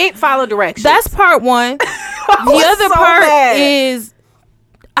directions. You can't follow directions. That's part one. The other part is,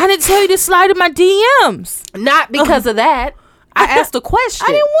 I didn't tell you to slide in my DMs. Not because of that. I asked a question.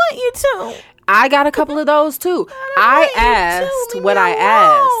 I didn't want you to. I got a couple of those too. I asked what I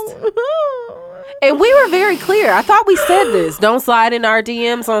asked. And we were very clear. I thought we said this. Don't slide in our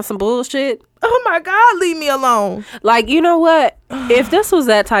DMs on some bullshit. Oh my God, leave me alone. Like, you know what? If this was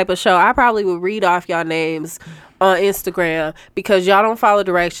that type of show, I probably would read off y'all names on Instagram because y'all don't follow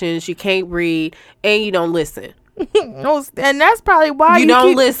directions, you can't read, and you don't listen. And that's probably why you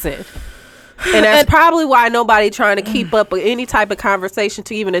don't listen. And that's probably why nobody trying to keep up with any type of conversation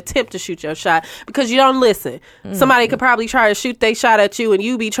to even attempt to shoot your shot, because you don't listen. Somebody could probably try to shoot their shot at you and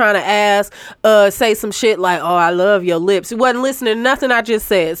you be trying to ask, say some shit like, oh, I love your lips. You wasn't listening to nothing I just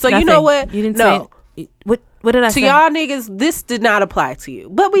said. So nothing. You know what? You didn't say what did I say? To y'all niggas, this did not apply to you.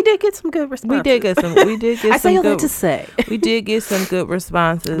 But we did get some good responses. We did get I say all that to say. We did get some good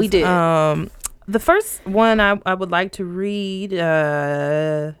responses. We did. The first one I would like to read,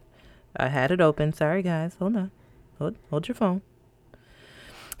 I had it open. Sorry, guys. Hold on. Hold your phone.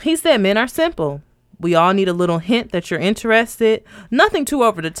 He said, men are simple. We all need a little hint that you're interested. Nothing too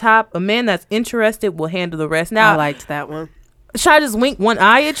over the top. A man that's interested will handle the rest. Now, I liked that one. Should I just wink one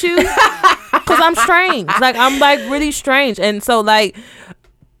eye at you? Because I'm strange. Like, I'm, like, really strange. And so, like,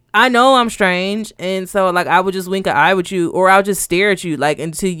 I know I'm strange, and so, like, I would just wink an eye with you, or I'll just stare at you, like,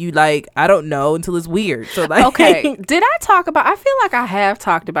 until you, like, I don't know, until it's weird. So, like, okay, I feel like I have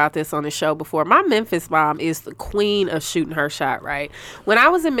talked about this on the show before. My Memphis mom is the queen of shooting her shot, right? When I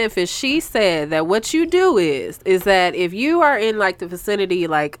was in Memphis, she said that what you do is that if you are in, like, the vicinity,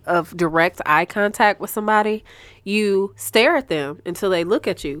 like, of direct eye contact with somebody, you stare at them until they look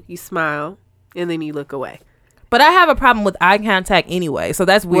at you, you smile, and then you look away. But I have a problem with eye contact anyway, so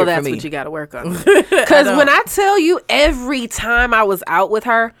that's weird for me. Well, that's what you got to work on. Because when I tell you, every time I was out with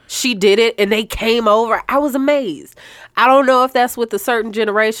her, she did it, and they came over, I was amazed. I don't know if that's with a certain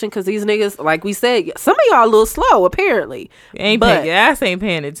generation, because these niggas, like we said, some of y'all a little slow, apparently. Your ass ain't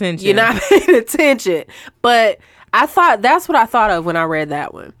paying attention. You're not paying attention. But that's what I thought of when I read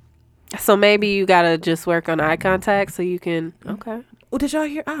that one. So maybe you got to just work on eye contact so you can, okay. Oh, did y'all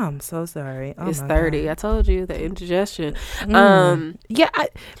hear? Oh, I'm so sorry. Oh, it's 30. God. I told you the indigestion. Yeah,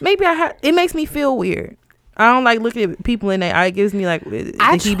 it makes me feel weird. I don't like looking at people in their eye. It gives me like the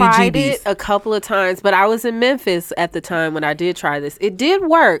I tried it a couple of times, but I was in Memphis at the time when I did try this. It did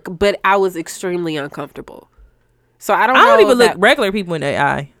work, but I was extremely uncomfortable. So I don't even look regular people in their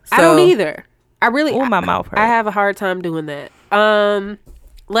eye. So. I don't either. I really. My mouth hurt. I have a hard time doing that.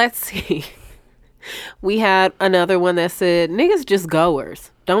 Let's see. We had another one that said, niggas just goers.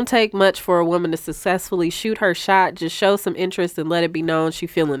 Don't take much for a woman to successfully shoot her shot. Just show some interest and let it be known she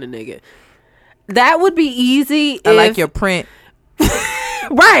feeling a nigga. That would be easy. I like your print.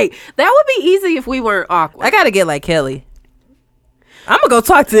 Right. That would be easy if we weren't awkward. I got to get like Kelly. I'm going to go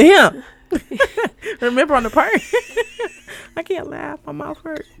talk to him. Remember on the part? I can't laugh. My mouth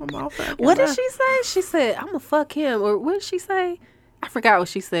hurts. What did she say? She said, I'm going to fuck him. Or what did she say? I forgot what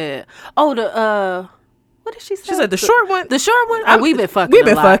she said. Oh, what did she say? She said the short one. The short one? Oh, we've been fucking. We've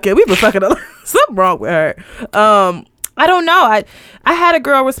been fucking a lot. Something wrong with her. I don't know. I had a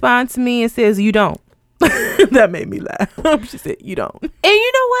girl respond to me and says, you don't. That made me laugh. She said, you don't. And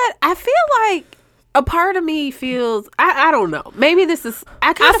you know what? I feel like a part of me feels, I don't know. Maybe this is,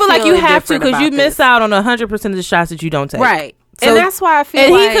 I feel like you have to, because you miss out on 100% of the shots that you don't take. Right. So, and that's why I feel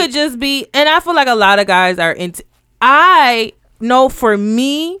and he could just be, and I feel like a lot of guys are into, I know for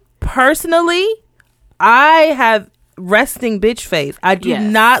me personally, I have resting bitch face. I do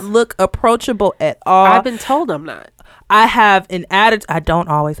not look approachable at all. I've been told I'm not. I have an attitude. I don't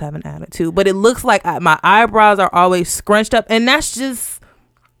always have an attitude, but it looks like my eyebrows are always scrunched up, and that's just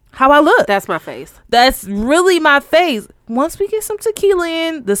how I look. That's my face. That's really my face. Once we get some tequila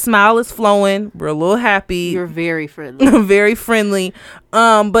in, the smile is flowing. We're a little happy. You're very friendly. Very friendly.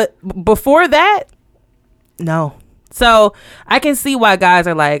 But before that, no. So I can see why guys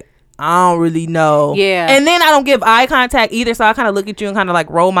are like, I don't really know. Yeah. And then I don't give eye contact either, so I kind of look at you and kind of like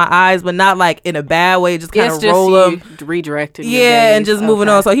roll my eyes, but not like in a bad way, just kind of roll them. Redirecting. Yeah, and just moving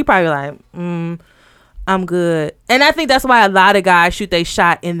on. So he probably like, I'm good. And I think that's why a lot of guys shoot they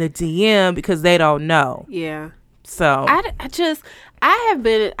shot in the DM because they don't know. Yeah. So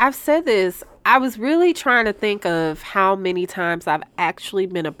I've said this. I was really trying to think of how many times I've actually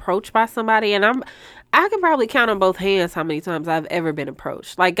been approached by somebody, and I can probably count on both hands how many times I've ever been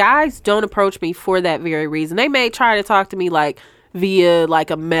approached. Like, guys don't approach me for that very reason. They may try to talk to me like via like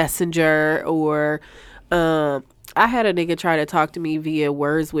a messenger, or I had a nigga try to talk to me via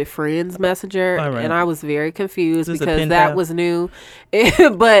Words with Friends messenger, and I was very confused because that was new.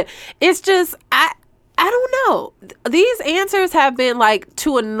 But it's just I don't know. These answers have been like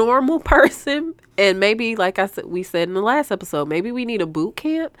to a normal person, and maybe like we said in the last episode, maybe we need a boot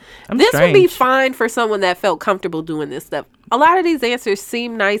camp. Would be fine for someone that felt comfortable doing this stuff. A lot of these answers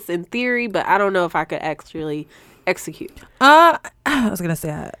seem nice in theory, but I don't know if I could actually execute. I was gonna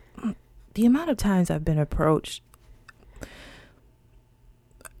say the amount of times I've been approached,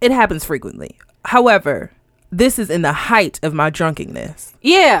 it happens frequently. However, this is in the height of my drunkenness.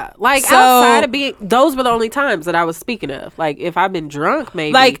 Yeah, like outside of being, those were the only times that I was speaking of. Like, if I've been drunk,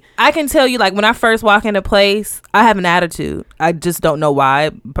 maybe. Like, I can tell you, like, when I first walk in a place, I have an attitude. I just don't know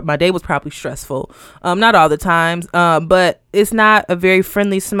why. My day was probably stressful. Not all the times, but it's not a very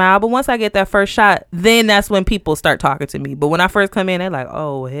friendly smile. But once I get that first shot, then that's when people start talking to me. But when I first come in, they're like,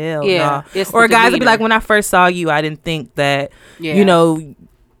 oh, hell no. Or guys will be like, when I first saw you, I didn't think that, you know,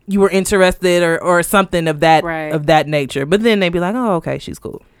 you were interested or something of that of that nature. But then they'd be like, oh, okay, she's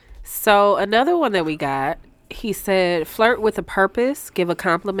cool. So another one that we got, he said, flirt with a purpose, give a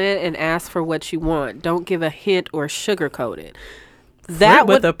compliment, and ask for what you want. Don't give a hint or sugarcoat it. Flirt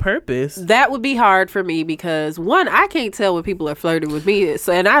with a purpose? That would be hard for me because, one, I can't tell when people are flirting with me.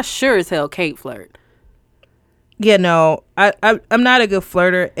 So, and I sure as hell can't flirt. Yeah, no, I'm not a good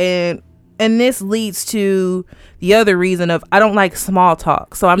flirter. And this leads to the other reason of I don't like small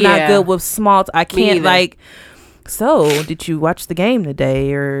talk. So I'm not good with small I can't like, so did you watch the game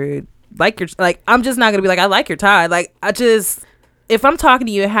today? Or I'm just not going to be like, I like your tie. Like, if I'm talking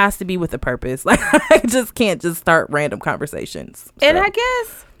to you, it has to be with a purpose. Like, I just can't just start random conversations. And I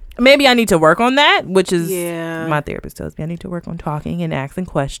guess maybe I need to work on that, which is my therapist tells me I need to work on talking and asking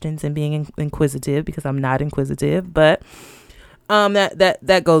questions and being inquisitive because I'm not inquisitive. But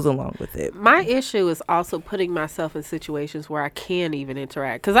that goes along with it. My issue is also putting myself in situations where I can't even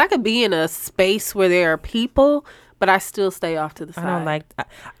interact, because I could be in a space where there are people, but I still stay off to the side. I don't like.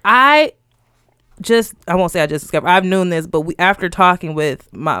 I won't say I just discovered. I've known this, but after talking with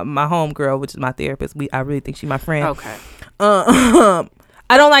my homegirl, which is my therapist, I really think she's my friend. Okay.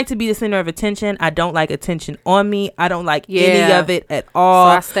 I don't like to be the center of attention. I don't like attention on me. I don't like any of it at all.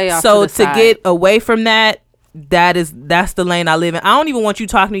 So I stay off to the side. Get away from that. That's the lane I live in. I don't even want you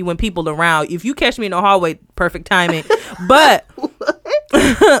talking to me when people are around. If you catch me in the hallway, perfect timing. But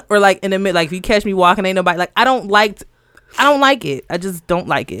or like in the mid, like if you catch me walking, ain't nobody. Like I don't like it. I just don't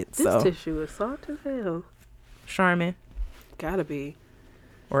like it. This tissue is soft as hell. Charmin, gotta be.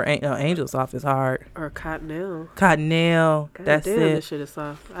 Or Angel Soft is hard. Or Cottonelle. God that's damn, it. This shit is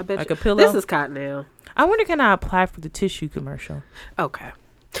soft. I bet like you. A pillow. This is Cottonelle. I wonder, can I apply for the tissue commercial? Okay.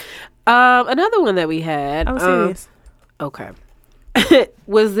 Another one that we had. I was serious. Okay.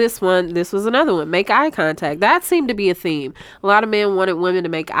 Was this one. This was another one. Make eye contact. That seemed to be a theme. A lot of men wanted women to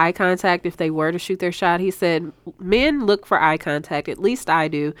make eye contact if they were to shoot their shot. He said, men look for eye contact. At least I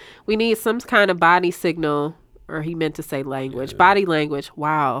do. We need some kind of body signal. Or he meant to say language. Body language.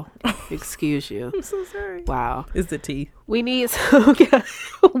 Wow. Excuse you. I'm so sorry. Wow. It's the teeth. We need some.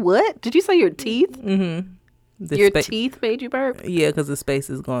 What? Did you say your teeth? Mm-hmm. Your teeth made you burp? Yeah, because the space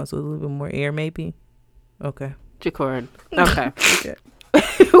is gone, so a little bit more air, maybe. Okay. Jacorin. Okay. Okay.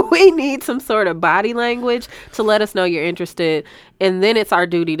 We need some sort of body language to let us know you're interested, and then it's our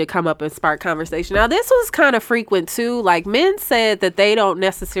duty to come up and spark conversation. Now, this was kind of frequent too. Like, men said that they don't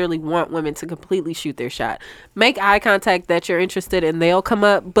necessarily want women to completely shoot their shot. Make eye contact that you're interested, and they'll come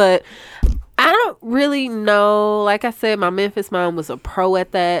up. But I don't really know. Like I said, my Memphis mom was a pro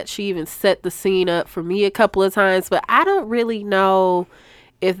at that. She even set the scene up for me a couple of times, but I don't really know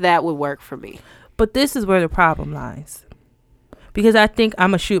if that would work for me. But this is where the problem lies. Because I think I'm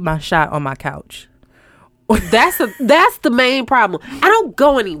going to shoot my shot on my couch. That's the main problem. I don't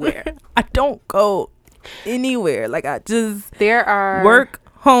go anywhere. I don't go anywhere. Like, I just there are work,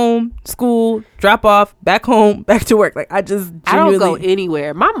 home, school, drop off, back home, back to work. Like, I don't go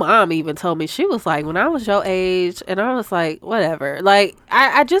anywhere. My mom even told me, she was like, when I was your age, and I was like, whatever. Like,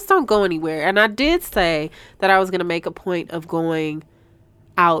 I just don't go anywhere. And I did say that I was going to make a point of going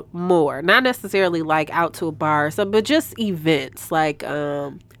out more. Not necessarily like out to a bar or something, but just events. Like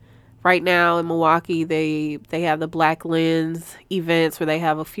right now in Milwaukee, they have the Black Lens events where they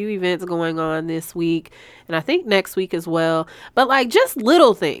have a few events going on this week, and I think next week as well. But like just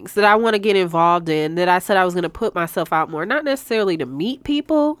little things that I want to get involved in, that I said I was going to put myself out more, not necessarily to meet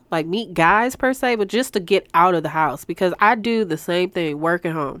people, like meet guys per se, but just to get out of the house, because I do the same thing, work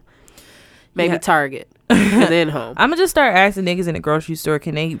at home, maybe Target, and then home. I'm gonna just start asking niggas in the grocery store,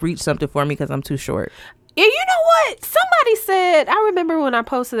 can they reach something for me because I'm too short? Yeah, you know what? Somebody said, I remember when I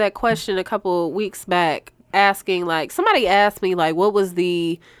posted that question a couple weeks back, asking, like, somebody asked me, like, what was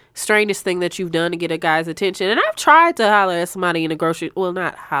the strangest thing that you've done to get a guy's attention? And I've tried to holler at somebody in the grocery, well,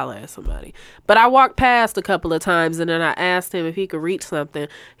 not holler at somebody, but I walked past a couple of times, and then I asked him if he could reach something.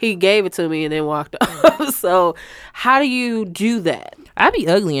 He gave it to me and then walked off. So how do you do that? I'd be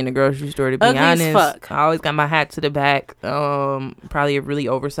ugly in the grocery store, to be Ugly as honest. fuck. I always got my hat to the back. Probably a really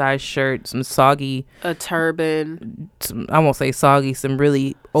oversized shirt, some soggy, A turban, I won't say soggy, some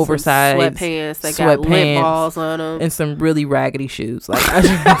really oversized sweatpants that got lint balls on them, and some really raggedy shoes. Like, I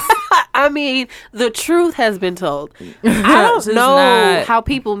just, I mean, the truth has been told. I don't know how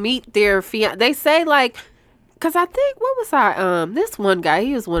people meet their fiance. They say, like, because I think, what was I? This one guy,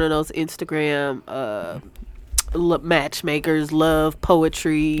 he was one of those Instagram matchmakers, love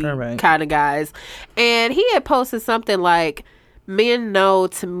poetry kind of guys, and he had posted something like, men know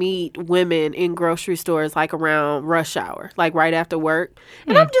to meet women in grocery stores like around rush hour, like right after work.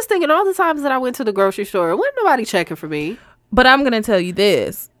 And I'm just thinking, all the times that I went to the grocery store, wasn't nobody checking for me. But I'm gonna tell you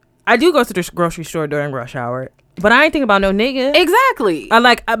this, I do go to the grocery store during rush hour, but I ain't thinking about no nigga. Exactly.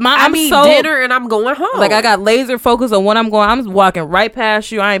 I'm eat so dinner and I'm going home. Like, I got laser focus on when I'm going. I'm walking right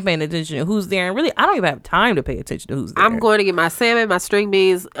past you. I ain't paying attention to who's there. And really, I don't even have time to pay attention to who's there. I'm going to get my salmon, my string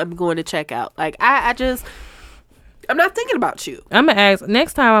beans. I'm going to check out. Like, I'm not thinking about you. I'm gonna ask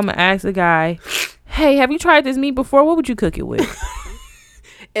next time. I'm gonna ask a guy, hey, have you tried this meat before? What would you cook it with?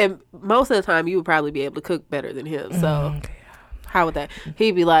 And most of the time, you would probably be able to cook better than him. So, how would that?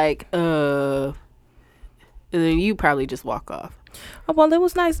 He'd be like, and then you probably just walk off. Oh, well, it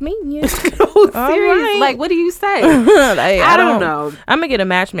was nice meeting you. No, serious. Right. Like, what do you say? I don't know. I'm gonna get a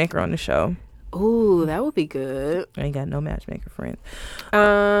matchmaker on the show. Ooh, that would be good. I ain't got no matchmaker friends.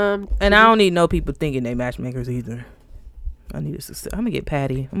 And I don't need no people thinking they matchmakers either. I need I'm gonna get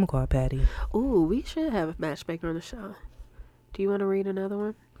Patty. I'm gonna call Patty. Ooh, we should have a matchmaker on the show. Do you want to read another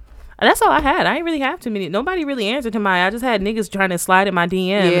one? That's all I had. I didn't really have too many. Nobody really answered to my. I just had niggas trying to slide in my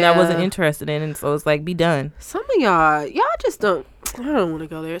DM and I wasn't interested in, and so it's like, be done. Some of y'all just don't. I don't want to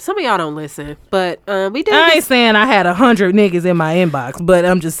go there. Some of y'all don't listen, but we did. I ain't saying I had 100 niggas in my inbox, but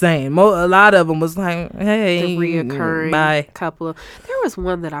I'm just saying a lot of them was like, hey, the reoccurring bye. Couple of. There was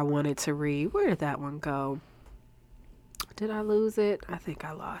one that I wanted to read. Where did that one go? Did I lose it? I think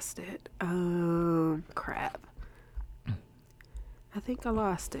I lost it. Crap. I think I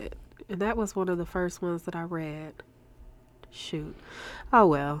lost it. And that was one of the first ones that I read. Shoot. Oh,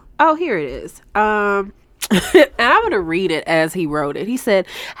 well. Oh, here it is. And I'm going to read it as he wrote it. He said,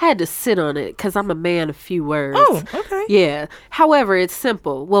 I had to sit on it because I'm a man of few words. Oh, okay. Yeah. However, it's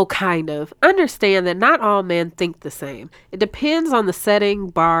simple. Well, kind of. Understand that not all men think the same. It depends on the setting,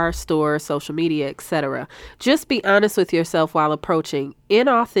 bar, store, social media, etc. Just be honest with yourself while approaching.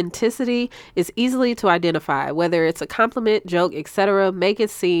 Inauthenticity is easily to identify, whether it's a compliment, joke, etc. Make it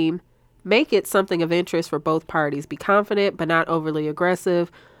something of interest for both parties. Be confident, but not overly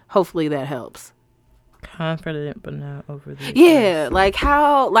aggressive. Hopefully that helps. Confident but not overly aggressive. Yeah,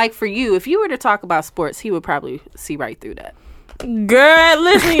 like for you, if you were to talk about sports, he would probably see right through that. Girl,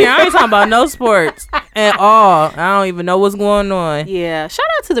 listen here, I ain't talking about no sports at all. I don't even know what's going on. Yeah, shout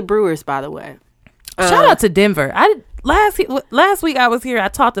out to the Brewers, by the way. Shout out to Denver. Last week I was here. I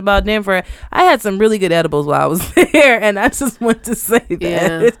talked about Denver. I had some really good edibles while I was there, and I just want to say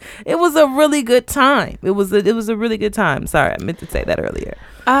that it was a really good time. It was a really good time. Sorry, I meant to say that earlier.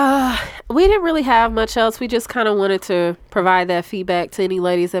 We didn't really have much else. We just kind of wanted to provide that feedback to any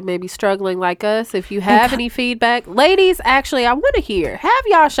ladies that may be struggling like us. If you have any feedback, ladies, actually, I want to hear. Have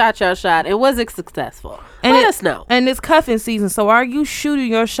y'all shot your shot, and was it successful? Let us know. And it's cuffing season, so are you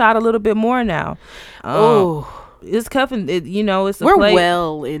shooting your shot a little bit more now? It's cuffing. It's we're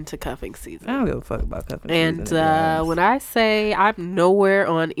well into cuffing season. I don't give a fuck about cuffing season. And when I say I'm nowhere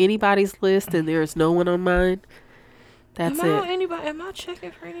on anybody's list and there's no one on mine, that's it. Am I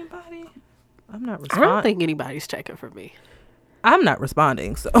checking for anybody? I'm not responding. I don't think anybody's checking for me. I'm not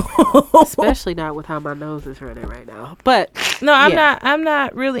responding, so especially not with how my nose is running right now. But no, I'm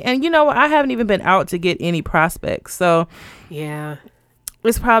not really. And you know what? I haven't even been out to get any prospects, so yeah,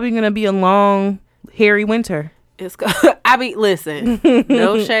 it's probably gonna be a long, hairy winter. It's I mean, listen,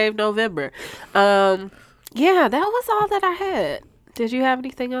 no shave November. Yeah, that was all that I had. Did you have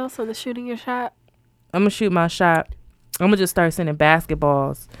anything else on the shooting your shot? I'm gonna shoot my shot. I'm gonna just start sending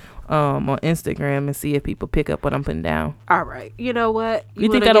basketballs on Instagram and see if people pick up what I'm putting down. All right. You know what?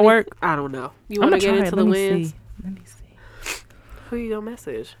 You think that'll work? I don't know. You want to get into the wins? Let me see. Who you gonna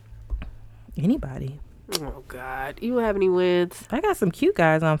message? Anybody. Oh God, you have any wins? I got some cute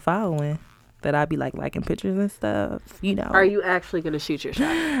guys I'm following that I be liking pictures and stuff. You know. Are you actually gonna shoot your shot?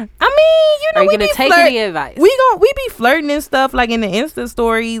 I mean, you know, are you gonna take any advice? We be flirting and stuff like in the Insta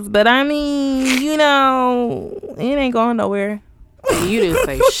stories, but I mean, you know, it ain't going nowhere. You didn't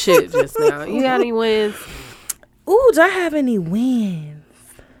say shit just now. You got any wins? Ooh, do I have any wins?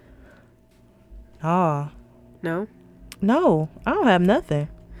 Oh. No, I don't have nothing.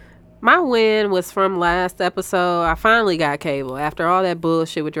 My win was from last episode. I finally got cable. After all that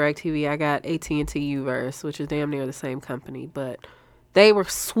bullshit with DirecTV, I got AT&T Uverse, which is damn near the same company, but they were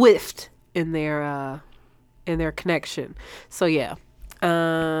swift in their connection. So yeah,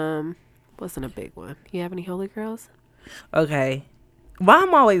 wasn't a big one. You have any holy girls? Okay, why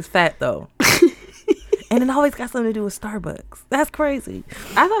I'm always fat though, and it always got something to do with Starbucks. That's crazy.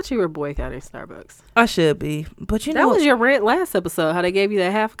 I thought you were boycotting Starbucks. I should be, but you know that was your rant last episode. How they gave you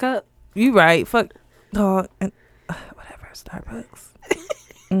that half cup. You right. Fuck. Dog. And, whatever. Starbucks.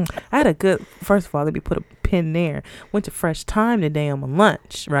 I had a good. First of all, let me put a pin there. Went to Fresh Time today on my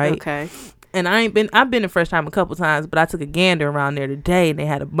lunch. Right. Okay. And I've been to Fresh Time a couple times, but I took a gander around there today, and they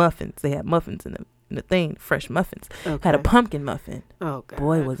had muffins. They had muffins in the thing. Fresh muffins. Okay. Had a pumpkin muffin. Oh God.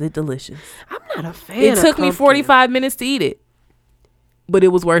 Boy, was it delicious. I'm not a fan. It took me 45 minutes to eat it, but it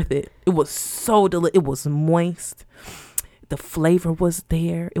was worth it. It was so delicious. It was moist. The flavor was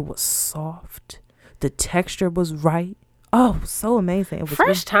there. It was soft. The texture was right. Oh, so amazing. It was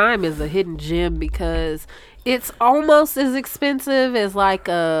Fresh Time is a hidden gem because it's almost as expensive as like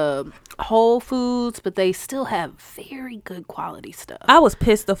Whole Foods, but they still have very good quality stuff. I was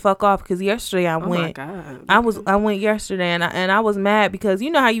pissed the fuck off because yesterday I went. Oh my God. I went yesterday and I was mad because you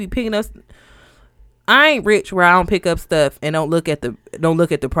know how you be picking up. I ain't rich where I don't pick up stuff and don't look at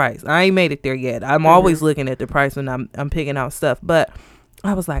the price. I ain't made it there yet. I'm always looking at the price when I'm picking out stuff. But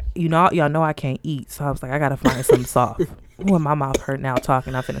I was like, y'all know I can't eat, so I was like, I gotta find something soft. Ooh, my mouth hurt now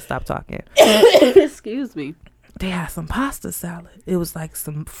talking. I'm finna stop talking. Excuse me. They had some pasta salad. It was like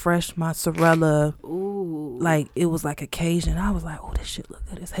some fresh mozzarella. Ooh. Like it was like Cajun. I was like, oh, this shit look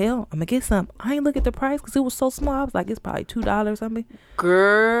good as hell. I'm gonna get some. I ain't look at the price because it was so small. I was like, it's probably $2 something.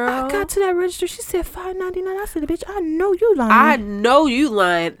 Girl, I got to that register. She said $5.99. I said, bitch, I know you lying. I know you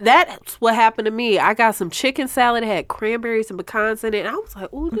lying. That's what happened to me. I got some chicken salad. It had cranberries and pecans in it. And I was like,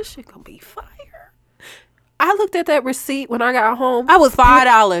 oh, this shit gonna be fire. I looked at that receipt when I got home. I was $5.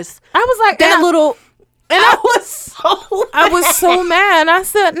 I was like, that little. And I was so mad. I was so mad. I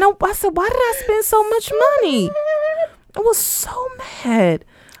said, no. I said, why did I spend so much money? I was so mad.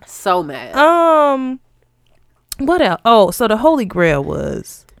 So mad. What else? Oh, so the Holy Grail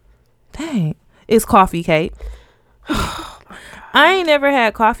was, dang, it's coffee cake. I ain't never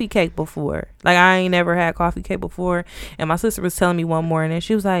had coffee cake before. And my sister was telling me one morning,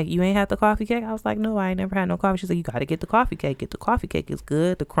 she was like, you ain't had the coffee cake? I was like, no, I ain't never had no coffee. She's like, you got to get the coffee cake. Get the coffee cake. It's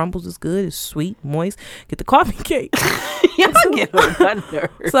good. The crumbles is good. It's sweet, moist. Get the coffee cake. So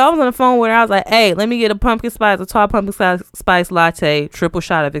I was on the phone with her. I was like, hey, let me get a tall pumpkin spice latte, triple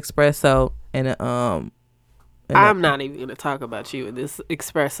shot of espresso, and I'm not even gonna talk about you in this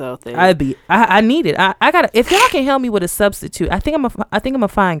espresso thing. I need it. I gotta. If y'all can help me with a substitute, I think I'm gonna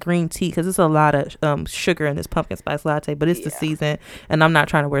find green tea because there's a lot of sugar in this pumpkin spice latte. But it's the season, and I'm not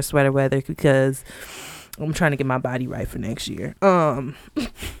trying to wear sweater weather because I'm trying to get my body right for next year. Your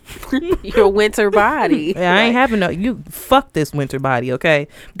winter body. Yeah, I ain't having you fuck this winter body. Okay,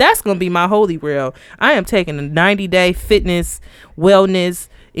 that's gonna be my holy grail. I am taking a 90-day fitness, wellness,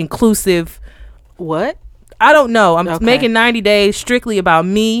 inclusive. What? I don't know. I'm making 90 days strictly about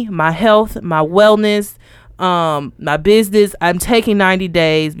me, my health, my wellness, my business. I'm taking 90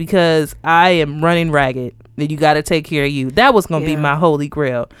 days because I am running ragged. You got to take care of you. That was going to be my holy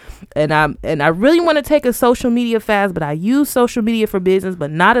grail. And I really want to take a social media fast, but I use social media for business,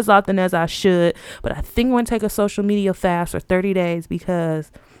 but not as often as I should. But I think I'm going to take a social media fast for 30 days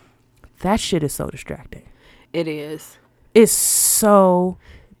because that shit is so distracting. It is. It's so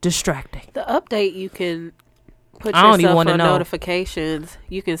distracting. The update you can put yourself on notifications.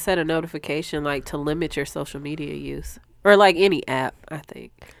 You can set a notification like to limit your social media use, or like any app. I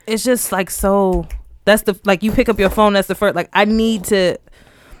think it's just like so. That's the like you pick up your phone. That's the first. Like I need to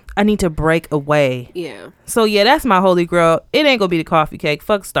I need to break away. Yeah. So yeah, that's my holy grail. It ain't gonna be the coffee cake.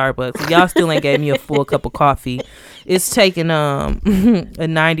 Fuck Starbucks. Y'all still ain't gave me a full cup of coffee. It's taking a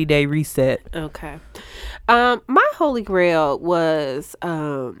 90-day reset. Okay. My holy grail was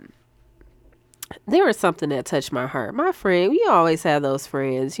there was something that touched my heart. My friend, we always have those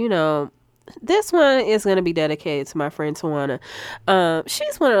friends, you know. This one is going to be dedicated to my friend Tawana.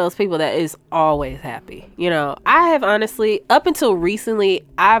 She's one of those people that is always happy. You know, I have honestly, up until recently,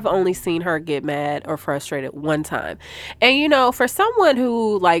 I've only seen her get mad or frustrated one time. And, you know, for someone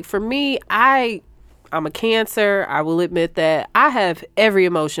who, like, for me, I'm a Cancer. I will admit that. I have every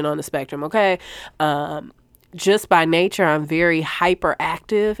emotion on the spectrum, okay? Just by nature, I'm very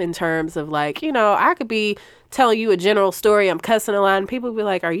hyperactive in terms of, like, you know, I could be telling you a general story, I'm cussing a lot, and people be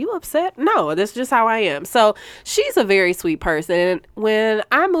like, are you upset? No, that's just how I am. So she's a very sweet person. And when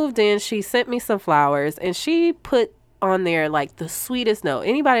I moved in, she sent me some flowers, and she put on there like the sweetest note.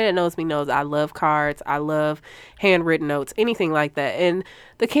 Anybody that knows me knows I love cards. I love handwritten notes, anything like that. And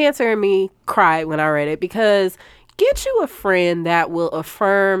the Cancer in me cried when I read it, because get you a friend that will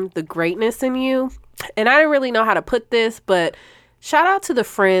affirm the greatness in you. And I didn't really know how to put this, but shout out to the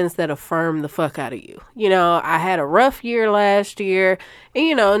friends that affirm the fuck out of you. You know, I had a rough year last year, and,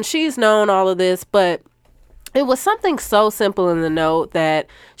 you know, and she's known all of this, but it was something so simple in the note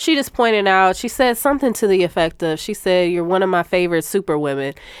that she just pointed out. She said something to the effect of, she said, you're one of my favorite super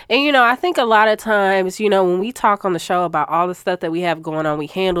women. And, you know, I think a lot of times, you know, when we talk on the show about all the stuff that we have going on, we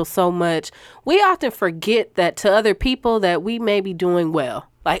handle so much, we often forget that to other people that we may be doing well.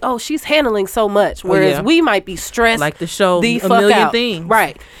 Like, oh, she's handling so much, whereas we might be stressed. Like the show, the A fuck Million out. Things.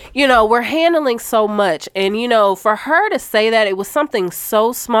 Right. You know, we're handling so much. And, you know, for her to say that, it was something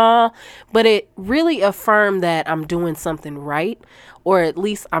so small, but it really affirmed that I'm doing something right. Or at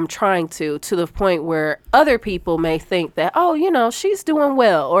least I'm trying to the point where other people may think that, oh, you know, she's doing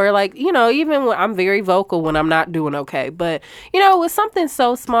well. Or like, you know, even when I'm very vocal when I'm not doing okay. But, you know, it was something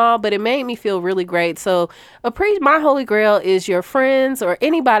so small, but it made me feel really great. So my holy grail is your friends or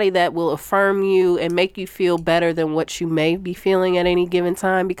anybody that will affirm you and make you feel better than what you may be feeling at any given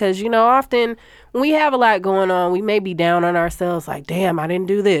time. Because, you know, often when we have a lot going on, we may be down on ourselves like, damn, I didn't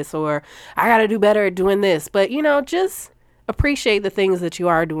do this, or I got to do better at doing this. But, you know, just appreciate the things that you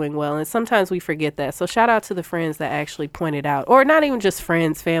are doing well. And sometimes we forget that. So shout out to the friends that actually point it out, or not even just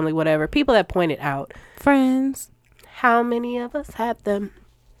friends, family, whatever, people that point it out. Friends. How many of us have them?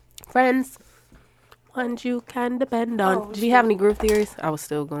 Friends, ones you can depend on. Oh, do you have any group theories? I was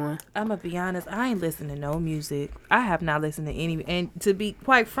still going. I'm going to be honest. I ain't listening to no music. I have not listened to any. And to be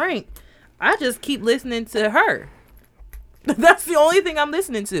quite frank, I just keep listening to her. That's the only thing I'm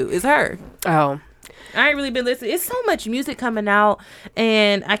listening to is her. Oh, I ain't really been listening. It's so much music coming out,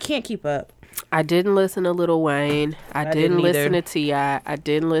 and I can't keep up. I didn't listen to Lil Wayne. I didn't listen to T.I. I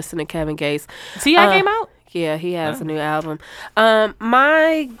didn't listen to Kevin Gates. T.I. came out? Yeah, he has a new album.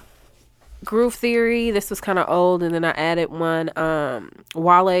 My Groove Theory, this was kind of old, and then I added one.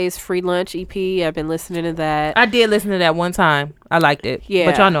 Wale's Free Lunch EP. I've been listening to that. I did listen to that one time. I liked it. Yeah.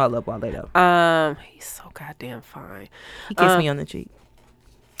 But y'all know I love Wale, though. He's so goddamn fine. He kissed me on the cheek.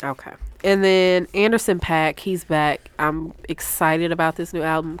 Okay. And then Anderson .Paak, he's back. I'm excited about this new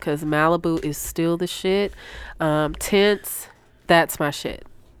album because Malibu is still the shit. Tense, that's my shit.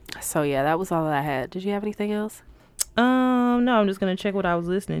 So yeah, that was all that I had. Did you have anything else? No, I'm just gonna check what I was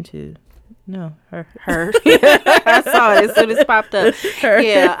listening to. No, her. I saw it as soon as it popped up. Her.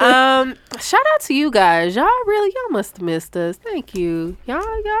 Yeah. Shout out to you guys. Y'all must have missed us. Thank you. Y'all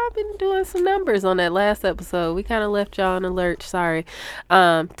been doing some numbers on that last episode. We kind of left y'all in a lurch. Sorry.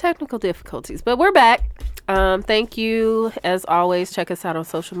 Technical difficulties, but we're back. Thank you. As always, check us out on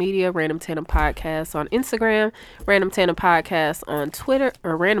social media, Random Tandem Podcast on Instagram, Random Tandem Podcast on Twitter,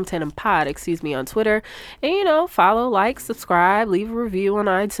 or Random Tandem Pod, on Twitter. And, you know, follow, like, subscribe, leave a review on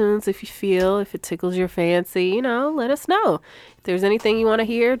iTunes if it tickles your fancy, you know, let us know. If there's anything you want to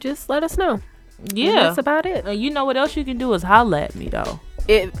hear, just let us know. Yeah. And that's about it. You know what else you can do is holla at me, though.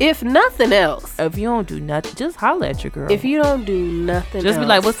 If nothing else. If you don't do nothing, just holla at your girl. If you don't do nothing just else. be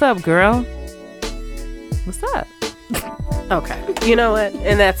like, what's up, girl? What's up? Okay. You know what?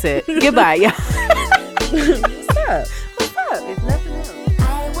 And that's it. Goodbye, y'all. What's up?